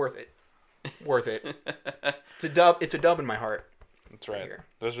 yeah. Worth it. It's a dub in my heart. That's right.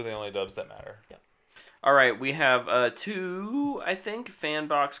 Those are the only dubs that matter. Yeah. All right, we have 2, I think,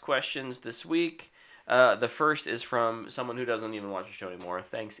 Fanbox questions this week. The first is from someone who doesn't even watch the show anymore.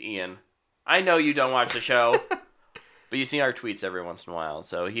 Thanks, Ian. I know you don't watch the show, but you see our tweets every once in a while.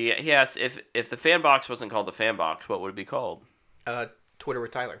 So he asks, if the Fanbox wasn't called the Fanbox, what would it be called? Twitter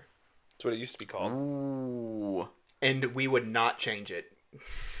with Tyler. That's what it used to be called. Ooh. And we would not change it.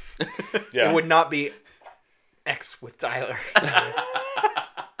 Yeah. It would not be X with Tyler.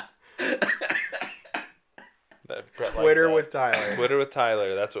 Twitter with Tyler. Twitter with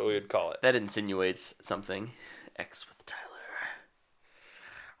Tyler. That's what we would call it. That insinuates something. X with Tyler.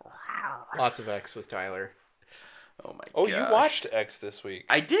 Lots of X with Tyler. Oh my god. Oh, you watched X this week.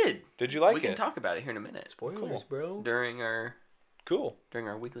 I did. Did you like it? We can talk about it here in a minute. Spoilers, bro. During our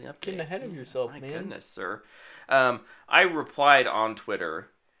weekly update. Getting ahead of yourself, my man. Goodness, sir. I replied on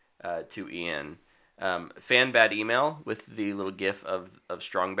Twitter to Ian. Fan bad email with the little gif of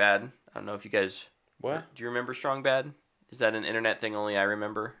Strong Bad. I don't know if you guys... What? Do you remember Strong Bad? Is that an internet thing only I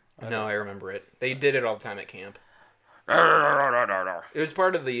remember? No, I remember it. They did it all the time at camp. It was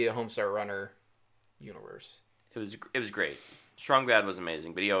part of the Homestar Runner universe. It was great. Strong Bad was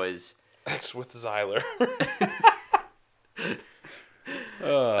amazing, but he always... X with Zyler. And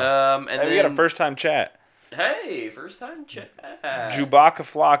hey, then... we got a first-time chat. Hey, first-time chat. Chewbacca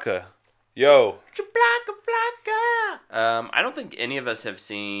Flocka. Yo. Chewbacca Flocka. I don't think any of us have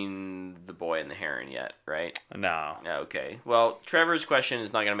seen The Boy and the Heron yet, right? No. Okay. Well, Trevor's question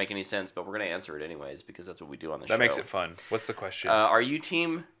is not going to make any sense, but we're going to answer it anyways because that's what we do on the show. That makes it fun. What's the question? Are you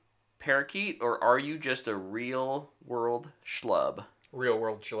team parakeet or are you just a real-world schlub?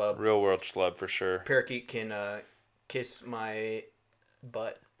 Real-world schlub. Real-world schlub for sure. Parakeet can kiss my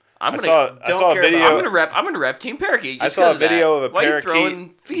butt. I saw a video. I'm gonna rep Team Parakeet. I saw a video of a Why parakeet. Are you throwing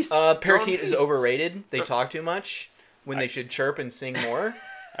feast? Parakeet is overrated. They talk too much when they should chirp and sing more.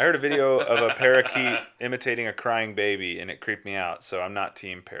 I heard a video of a parakeet imitating a crying baby, and it creeped me out. So I'm not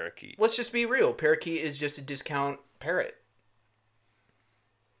Team Parakeet. Let's just be real. Parakeet is just a discount parrot.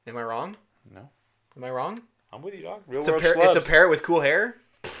 Am I wrong? No. Am I wrong? I'm with you, dog. Real world schlubs. It's a parrot with cool hair.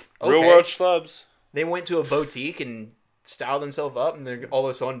 Okay. Real world schlubs. They went to a boutique and styled themselves up, and they're all of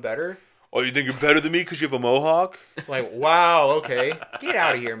a sudden better. Oh, you think you're better than me because you have a mohawk? It's like, wow, okay, get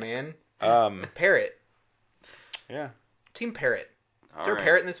out of here, man. Parrot. Yeah. Team Parrot. Is there All a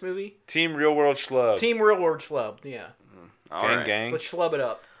parrot in this movie? Team Real World Schlub. Team Real World Schlub. Yeah. Gang. Let's schlub it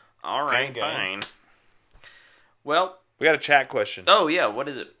up. All right, Gang. fine. Well, We got a chat question. oh yeah, what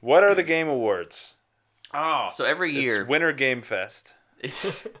is it? What are the Game Awards? Oh, so every year, It's Winter Game Fest.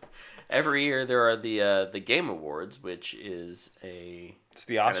 every year there are the Game Awards, which is It's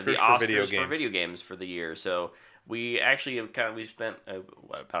the kind Oscars, of the for video Oscars games. for video games for the year. So we actually have we spent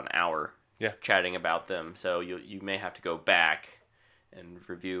about an hour chatting about them. So you may have to go back and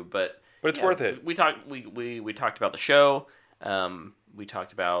review, but it's worth it. We talked about the show. We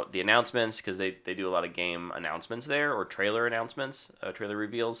talked about the announcements because they do a lot of game announcements there or trailer announcements, trailer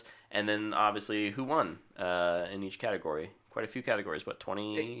reveals, and then obviously who won in each category. Quite a few categories. What,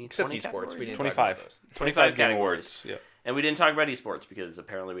 20? Except 20 esports. We didn't 25. talk about those. 25 Game categories. Awards. Yeah. And we didn't talk about esports because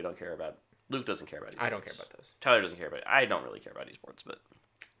apparently we don't care about. Luke doesn't care about esports. I don't care about those. Tyler doesn't care about it. I don't really care about esports, but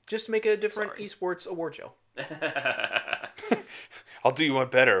Just make a different esports award show. I'll do you one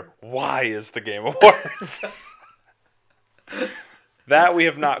better. Why is the Game Awards? That we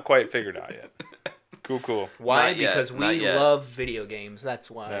have not quite figured out yet. Cool. Why? Not yet, Because not we yet. love video games. That's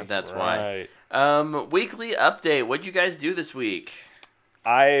why. That's Right. why. Weekly update. What'd you guys do this week?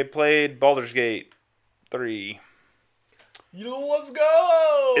 I played Baldur's Gate 3. Let's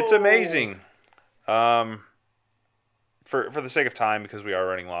go! It's amazing. For the sake of time, because we are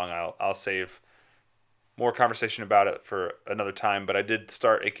running long, I'll save more conversation about it for another time. But I did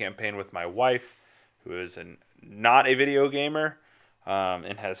start a campaign with my wife, who is not a video gamer,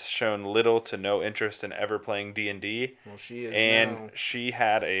 and has shown little to no interest in ever playing D&D. Well, she is and now. she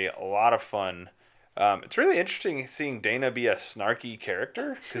had a lot of fun. It's really interesting seeing Dana be a snarky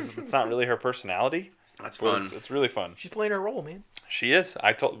character because it's not really her personality. That's But fun. It's really fun. She's playing her role, man. She is.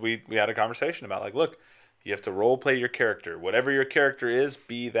 We had a conversation about look, you have to role play your character. Whatever your character is,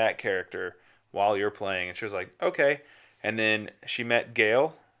 be that character while you're playing. And she was like, okay. And then she met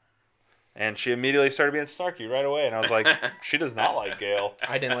Gail, and she immediately started being snarky right away. And I was like, she does not like Gail.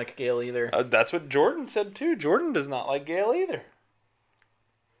 I didn't like Gale either. That's what Jordan said too. Jordan does not like Gail either.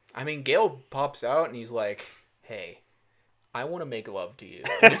 I mean, Gale pops out and he's like, hey, I want to make love to you.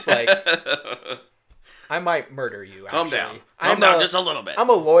 And it's like, I might murder you, actually. Calm down. Calm down just a little bit. I'm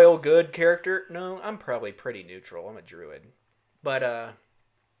a loyal, good character. No, I'm probably pretty neutral. I'm a druid. But,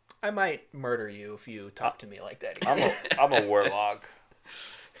 I might murder you if you talk to me like that again. I'm a warlock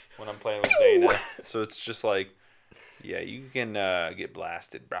when I'm playing with Dana. So it's just like, yeah, you can get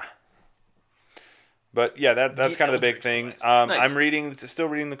blasted, brah. But yeah, that's kind of the big thing. Nice. I'm still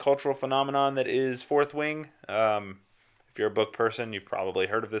reading the cultural phenomenon that is Fourth Wing. If you're a book person, you've probably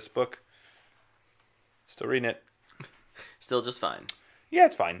heard of this book. Still reading it. Still just fine. Yeah,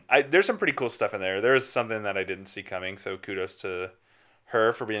 it's fine. There's some pretty cool stuff in there. There's something that I didn't see coming, so kudos to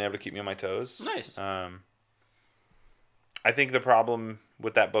her for being able to keep me on my toes. Nice. I think the problem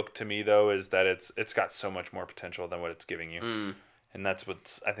with that book to me though is that it's got so much more potential than what it's giving you. And that's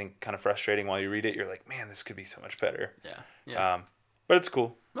what's, I think, kind of frustrating while you read it. You're like, man, this could be so much better. Yeah. But it's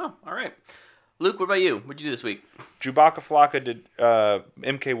cool. Oh, all right. Luke, what about you? What'd you do this week? Chewbacca Flocka did,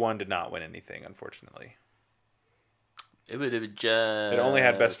 MK1 did not win anything, unfortunately. It would have just... It only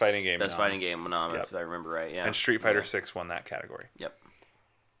had Best Fighting Game. Best Fighting Game, Yep. if I remember right, yeah. And Street Fighter 6 won that category. Yep.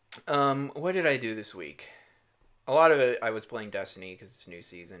 What did I do this week? A lot of it, I was playing Destiny because it's a new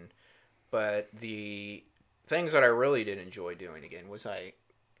season. But the things that I really did enjoy doing again was I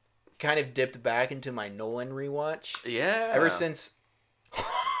kind of dipped back into my Nolan rewatch. Yeah. Ever since...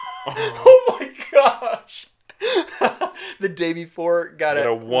 Oh my gosh! The day before got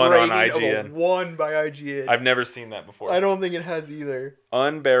a 1 on IGN. Of a 1 by IGN. I've never seen that before. I don't think it has either.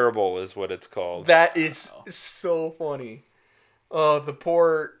 Unbearable is what it's called. That is so funny. Oh, the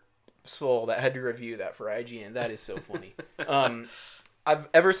poor soul that had to review that for IGN. That is so funny. I've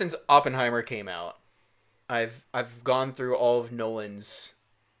ever since Oppenheimer came out, I've gone through all of Nolan's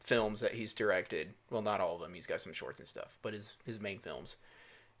films that he's directed. Well, not all of them. He's got some shorts and stuff, but his main films.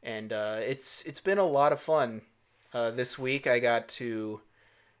 And it's been a lot of fun. This week I got to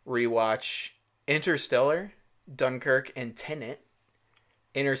rewatch Interstellar, Dunkirk, and Tenet.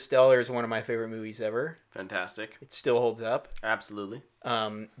 Interstellar is one of my favorite movies ever. Fantastic. It still holds up. Absolutely.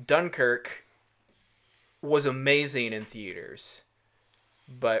 Dunkirk was amazing in theaters,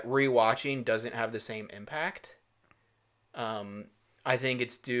 but rewatching doesn't have the same impact. I think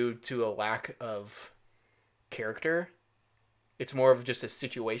it's due to a lack of character. It's more of just a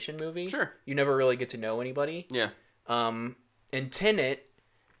situation movie. Sure. You never really get to know anybody. Yeah. And Tenet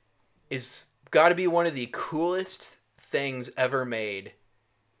is got to be one of the coolest things ever made.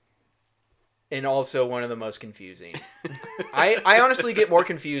 And also one of the most confusing. I honestly get more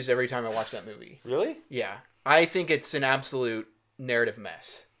confused every time I watch that movie. Really? Yeah. I think it's an absolute narrative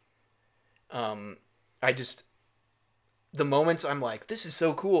mess. The moments I'm like, this is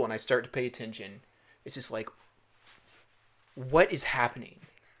so cool, and I start to pay attention, it's just like, what is happening?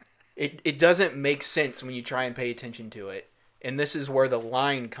 It doesn't make sense when you try and pay attention to it. And this is where the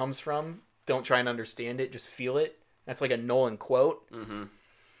line comes from. Don't try and understand it, just feel it. That's like a Nolan quote. Mm-hmm.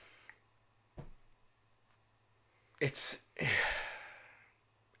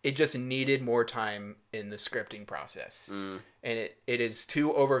 It just needed more time in the scripting process. And it is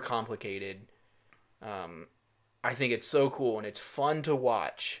too overcomplicated. I think it's so cool and it's fun to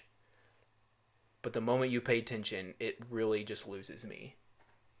watch. But the moment you pay attention, it really just loses me.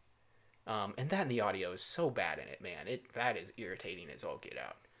 And that and the audio is so bad in it, man. That is irritating as all get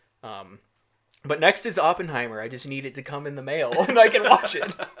out. But next is Oppenheimer. I just need it to come in the mail and I can watch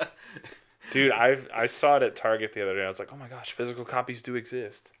it. Dude, I saw it at Target the other day. I was like, oh my gosh, physical copies do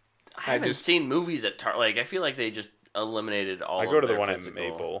exist. I haven't seen movies at Target. Like, I feel like they just eliminated all. I go to the their one physical.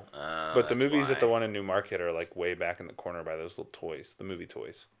 in Maple, but the movies at the one in Newmarket are like way back in the corner by those little toys, the movie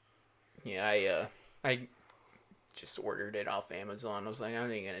toys. Yeah, I just ordered it off Amazon. I was like, I'm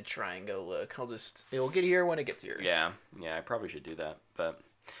not gonna try and go look. It'll get here when it gets here. Yeah, I probably should do that. But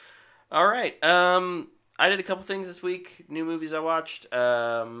all right, I did a couple things this week. New movies I watched.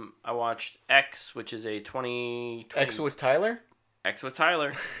 I watched X, which is a 2020... X with Tyler? X with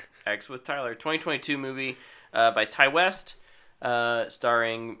Tyler. X with Tyler. 2022 movie by Ty West,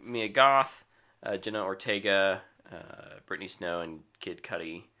 starring Mia Goth, Jenna Ortega, Brittany Snow, and Kid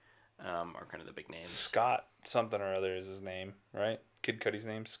Cudi are kind of the big names. Scott something or other is his name, right? Kid Cudi's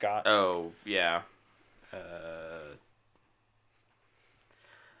name, Scott. Oh, yeah.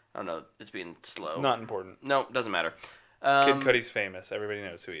 I don't know. It's being slow. Not important. No, doesn't matter. Kid Cudi's famous. Everybody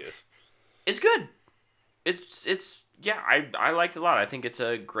knows who he is. It's good. It's yeah. I liked it a lot. I think it's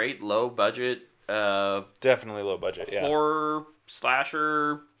a great low budget. Definitely low budget. Yeah. Horror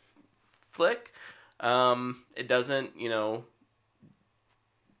slasher flick. It doesn't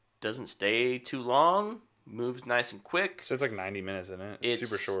doesn't stay too long. Moves nice and quick. So it's like 90 minutes, isn't it? It's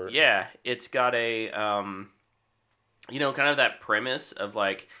super short. Yeah, it's got a kind of that premise of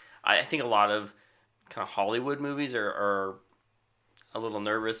like. I think a lot of kind of Hollywood movies are a little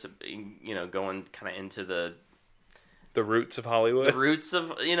nervous, going kind of into the roots of Hollywood. The roots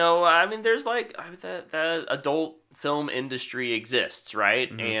of, I mean, there's like that adult film industry exists,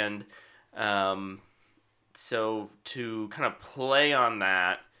 right? Mm-hmm. And so to kind of play on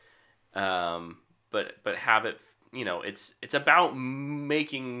that, but have it, it's about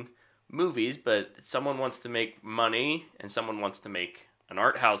making movies, but someone wants to make money and someone wants to make an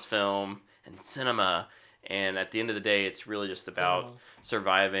art house film and cinema, and at the end of the day, it's really just about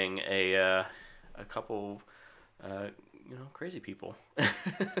surviving a couple, crazy people.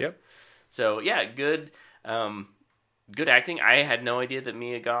 Yep. So yeah, good acting. I had no idea that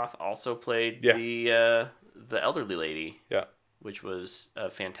Mia Goth also played the elderly lady. Yeah. Which was a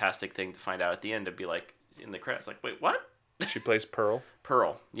fantastic thing to find out at the end, to be like in the credits, like, wait, what? She plays Pearl.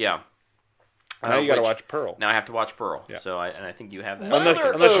 Pearl, yeah. Now you got to watch Pearl. Now I have to watch Pearl. Yeah. So I think you have that. Unless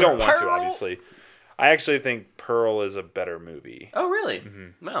you don't want to, obviously. I actually think Pearl is a better movie. Oh, really?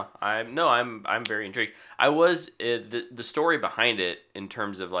 Mm-hmm. No, I'm very intrigued. I was the story behind it in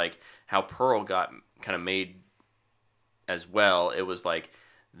terms of like how Pearl got kind of made as well. It was like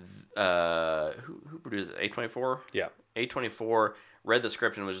who produced it? A24? Yeah. A24 read the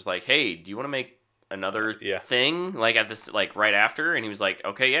script and was just like, "Hey, do you want to make another thing like at this like right after, and he was like,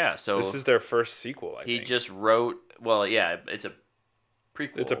 okay, yeah. So this is their first sequel. I think. He just wrote. Well, yeah, it's a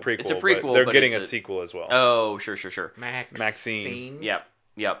prequel. It's a prequel. It's a prequel. But they're getting a sequel as well. Oh, sure. Maxine. Yep.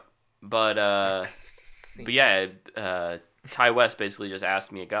 But yeah, Ty West basically just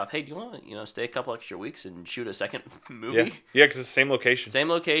asked me, Goth, hey, do you want to stay a couple extra weeks and shoot a second movie? Yeah, because it's the same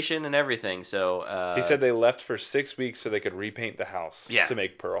location and everything. So he said they left for 6 weeks so they could repaint the house to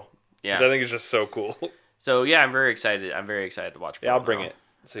make Pearl. Yeah, which I think is just so cool. So yeah, I'm very excited. To watch Pearl. Yeah, I'll bring it.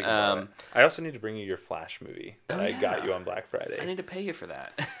 So you can it. I also need to bring you your Flash movie that I got you on Black Friday. I need to pay you for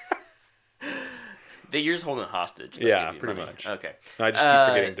that. You're just holding it hostage. Yeah, pretty much. Okay. No, I just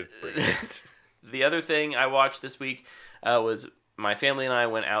keep forgetting to bring it. The other thing I watched this week was my family and I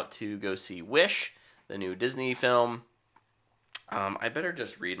went out to go see Wish, the new Disney film. I better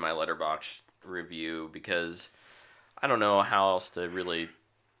just read my Letterboxd review because I don't know how else to really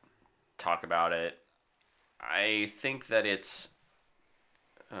talk about it. I think that it's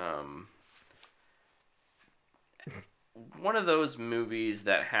one of those movies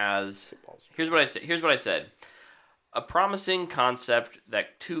that has. Here's what I said. A promising concept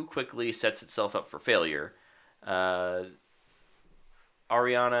that too quickly sets itself up for failure. Ariana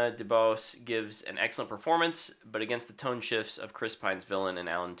DeBose gives an excellent performance, but against the tone shifts of Chris Pine's villain and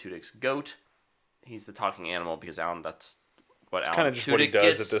Alan Tudyk's goat, he's the talking animal because that's what Alan kind of just what he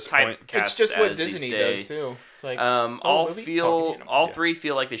does at this point. It's just what Disney does too. It's like all three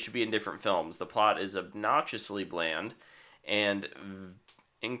feel like they should be in different films. The plot is obnoxiously bland and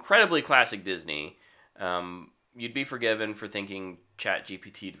incredibly classic Disney. You'd be forgiven for thinking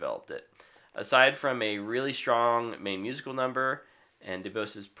ChatGPT developed it. Aside from a really strong main musical number and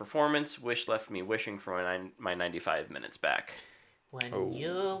DeBose's performance, Wish left me wishing for my 95 minutes back. When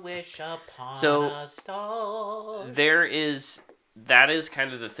you wish upon a star. That is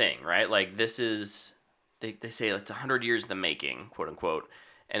kind of the thing, right? Like this is, they say it's 100 years in the making, quote unquote.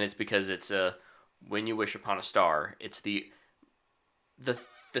 And it's because it's when you wish upon a star, it's the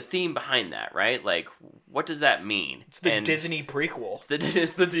theme behind that, right? Like, what does that mean? It's the Disney prequel.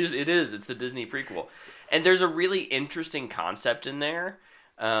 It's the Disney prequel. And there's a really interesting concept in there.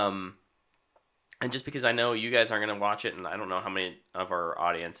 And just because I know you guys aren't going to watch it, and I don't know how many of our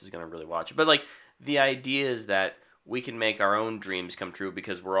audience is going to really watch it, but like the idea is that we can make our own dreams come true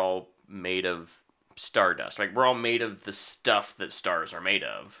because we're all made of stardust. Like we're all made of the stuff that stars are made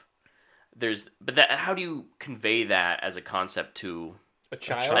of. How do you convey that as a concept to a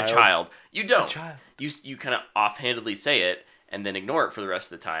child? A child. You don't. A child. You kind of offhandedly say it and then ignore it for the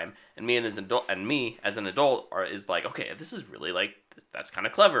rest of the time. And me as an adult is like, okay, this is really like that's kind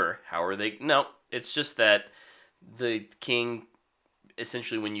of clever. How are they? No, it's just that the king,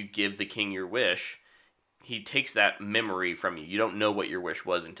 essentially, when you give the king your wish, he takes that memory from you. You don't know what your wish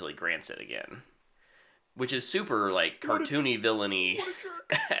was until he grants it again, which is super like cartoony villainy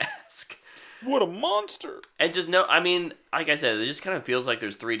esque. What a monster! And just no, I mean, like I said, it just kind of feels like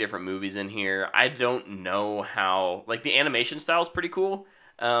there's 3 different movies in here. I don't know how, like, the animation style is pretty cool.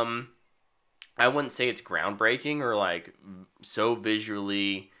 I wouldn't say it's groundbreaking or, like, so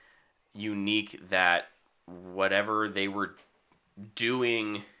visually unique that whatever they were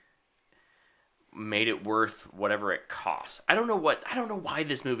doing made it worth whatever it costs. I don't know why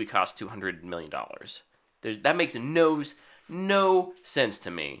this movie cost $200 million. That makes no sense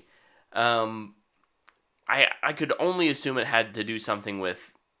to me. I could only assume it had to do something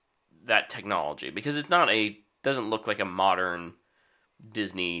with that technology because it's doesn't look like a modern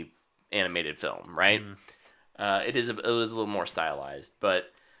Disney animated film, right? It is a little more stylized, but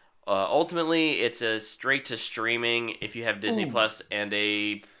ultimately it's a straight to streaming if you have Disney Plus and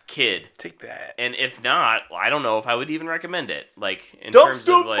a kid. Take that. And if not, I don't know if I would even recommend it. Like in terms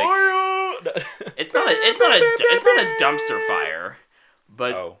of like, it's not a dumpster fire,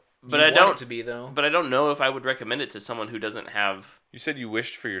 but. Oh. But I don't to be though. But I don't know if I would recommend it to someone who doesn't have. You said you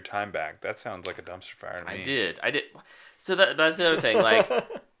wished for your time back. That sounds like a dumpster fire to me. I did. So that's the other thing. Like,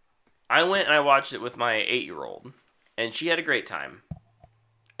 I went and I watched it with my 8-year-old, and she had a great time.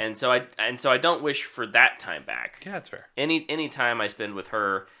 And so I don't wish for that time back. Yeah, that's fair. Any time I spend with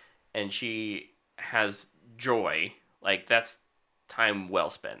her, and she has joy, like that's time well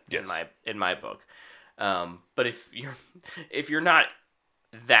spent in my book. But if you're not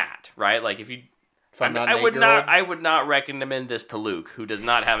that, right? Like if I would not recommend this to Luke, who does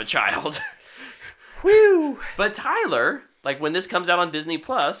not have a child. Whew. But Tyler, like when this comes out on Disney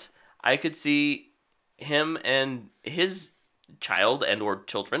Plus, I could see him and his child and or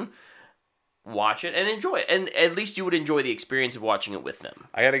children watch it and enjoy it, and at least you would enjoy the experience of watching it with them.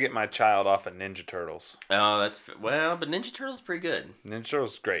 I got to get my child off of Ninja Turtles. Oh, but Ninja Turtles is pretty good. Ninja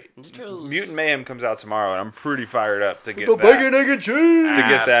Turtles is great. Ninja Turtles... Mutant Mayhem comes out tomorrow, and I'm pretty fired up to get the bacon, egg, and cheese. To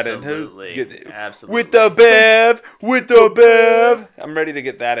get that in. Absolutely. With the Bev. I'm ready to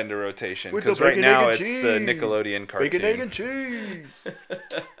get that into rotation because right now it's the Nickelodeon cartoon. Bacon, egg, and cheese.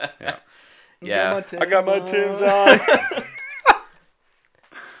 Yeah. I got my Timbs on.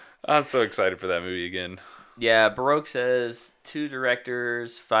 I'm so excited for that movie again. Yeah, Baroque says 2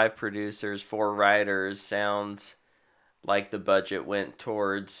 directors, 5 producers, 4 writers. Sounds like the budget went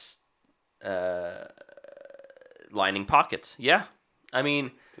towards lining pockets. Yeah, I mean,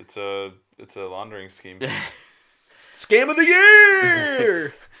 it's a laundering scheme. Scam of the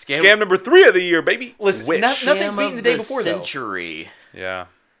year. Scam number 3 of the year, baby. Listen, nothing's beaten the day before century. Though. Yeah.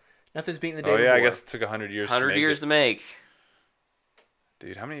 Nothing's beaten the day before. Oh yeah, I guess it took 100 years. 100 years to make.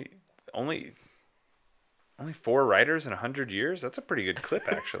 Dude, how many? Only 4 writers in 100 years? That's a pretty good clip,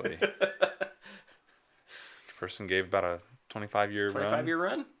 actually. Person gave about a 25-year run. 25-year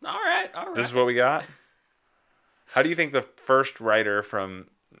run? All right. This is what we got? How do you think the first writer from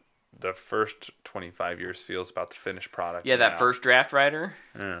the first 25 years feels about the finished product? Yeah, that first draft writer?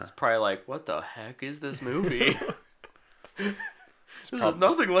 Yeah. It's probably like, what the heck is this movie? This is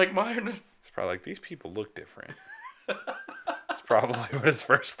nothing like mine. It's probably like, these people look different. That's probably what his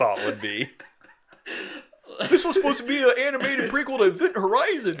first thought would be. This was supposed to be an animated prequel to Event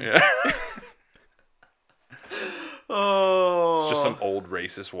Horizon. Yeah. Oh. It's just some old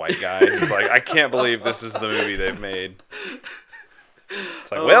racist white guy who's like, I can't believe this is the movie they've made.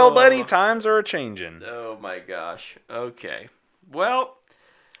 It's like, well, buddy, times are a-changing. Oh, my gosh. Okay. Well,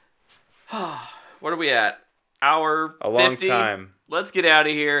 what are we at? Hour 50? A long time. Let's get out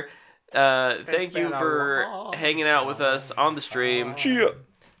of here. Thank you for hanging out with us on the stream. Cheer.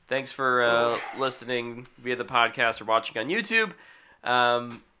 Thanks for listening via the podcast or watching on YouTube.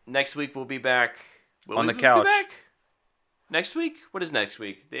 Next week we'll be back. On the couch. Be back? Next week? What is next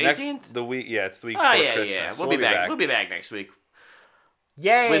week? The 18th? It's the week before Christmas. Yeah. We'll be back. We'll be back next week.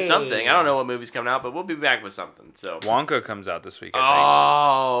 Yay! With something. I don't know what movie's coming out, but we'll be back with something. So Wonka comes out this week,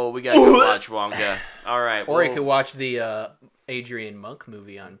 I think. We got to watch Wonka. All right. Or you could watch the Adrian Monk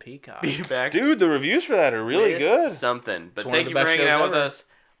movie on Peacock. Be back. Dude, the reviews for that are really good. Something. But It's thank you for hanging out with us.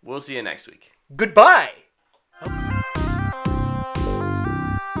 We'll see you next week. Goodbye!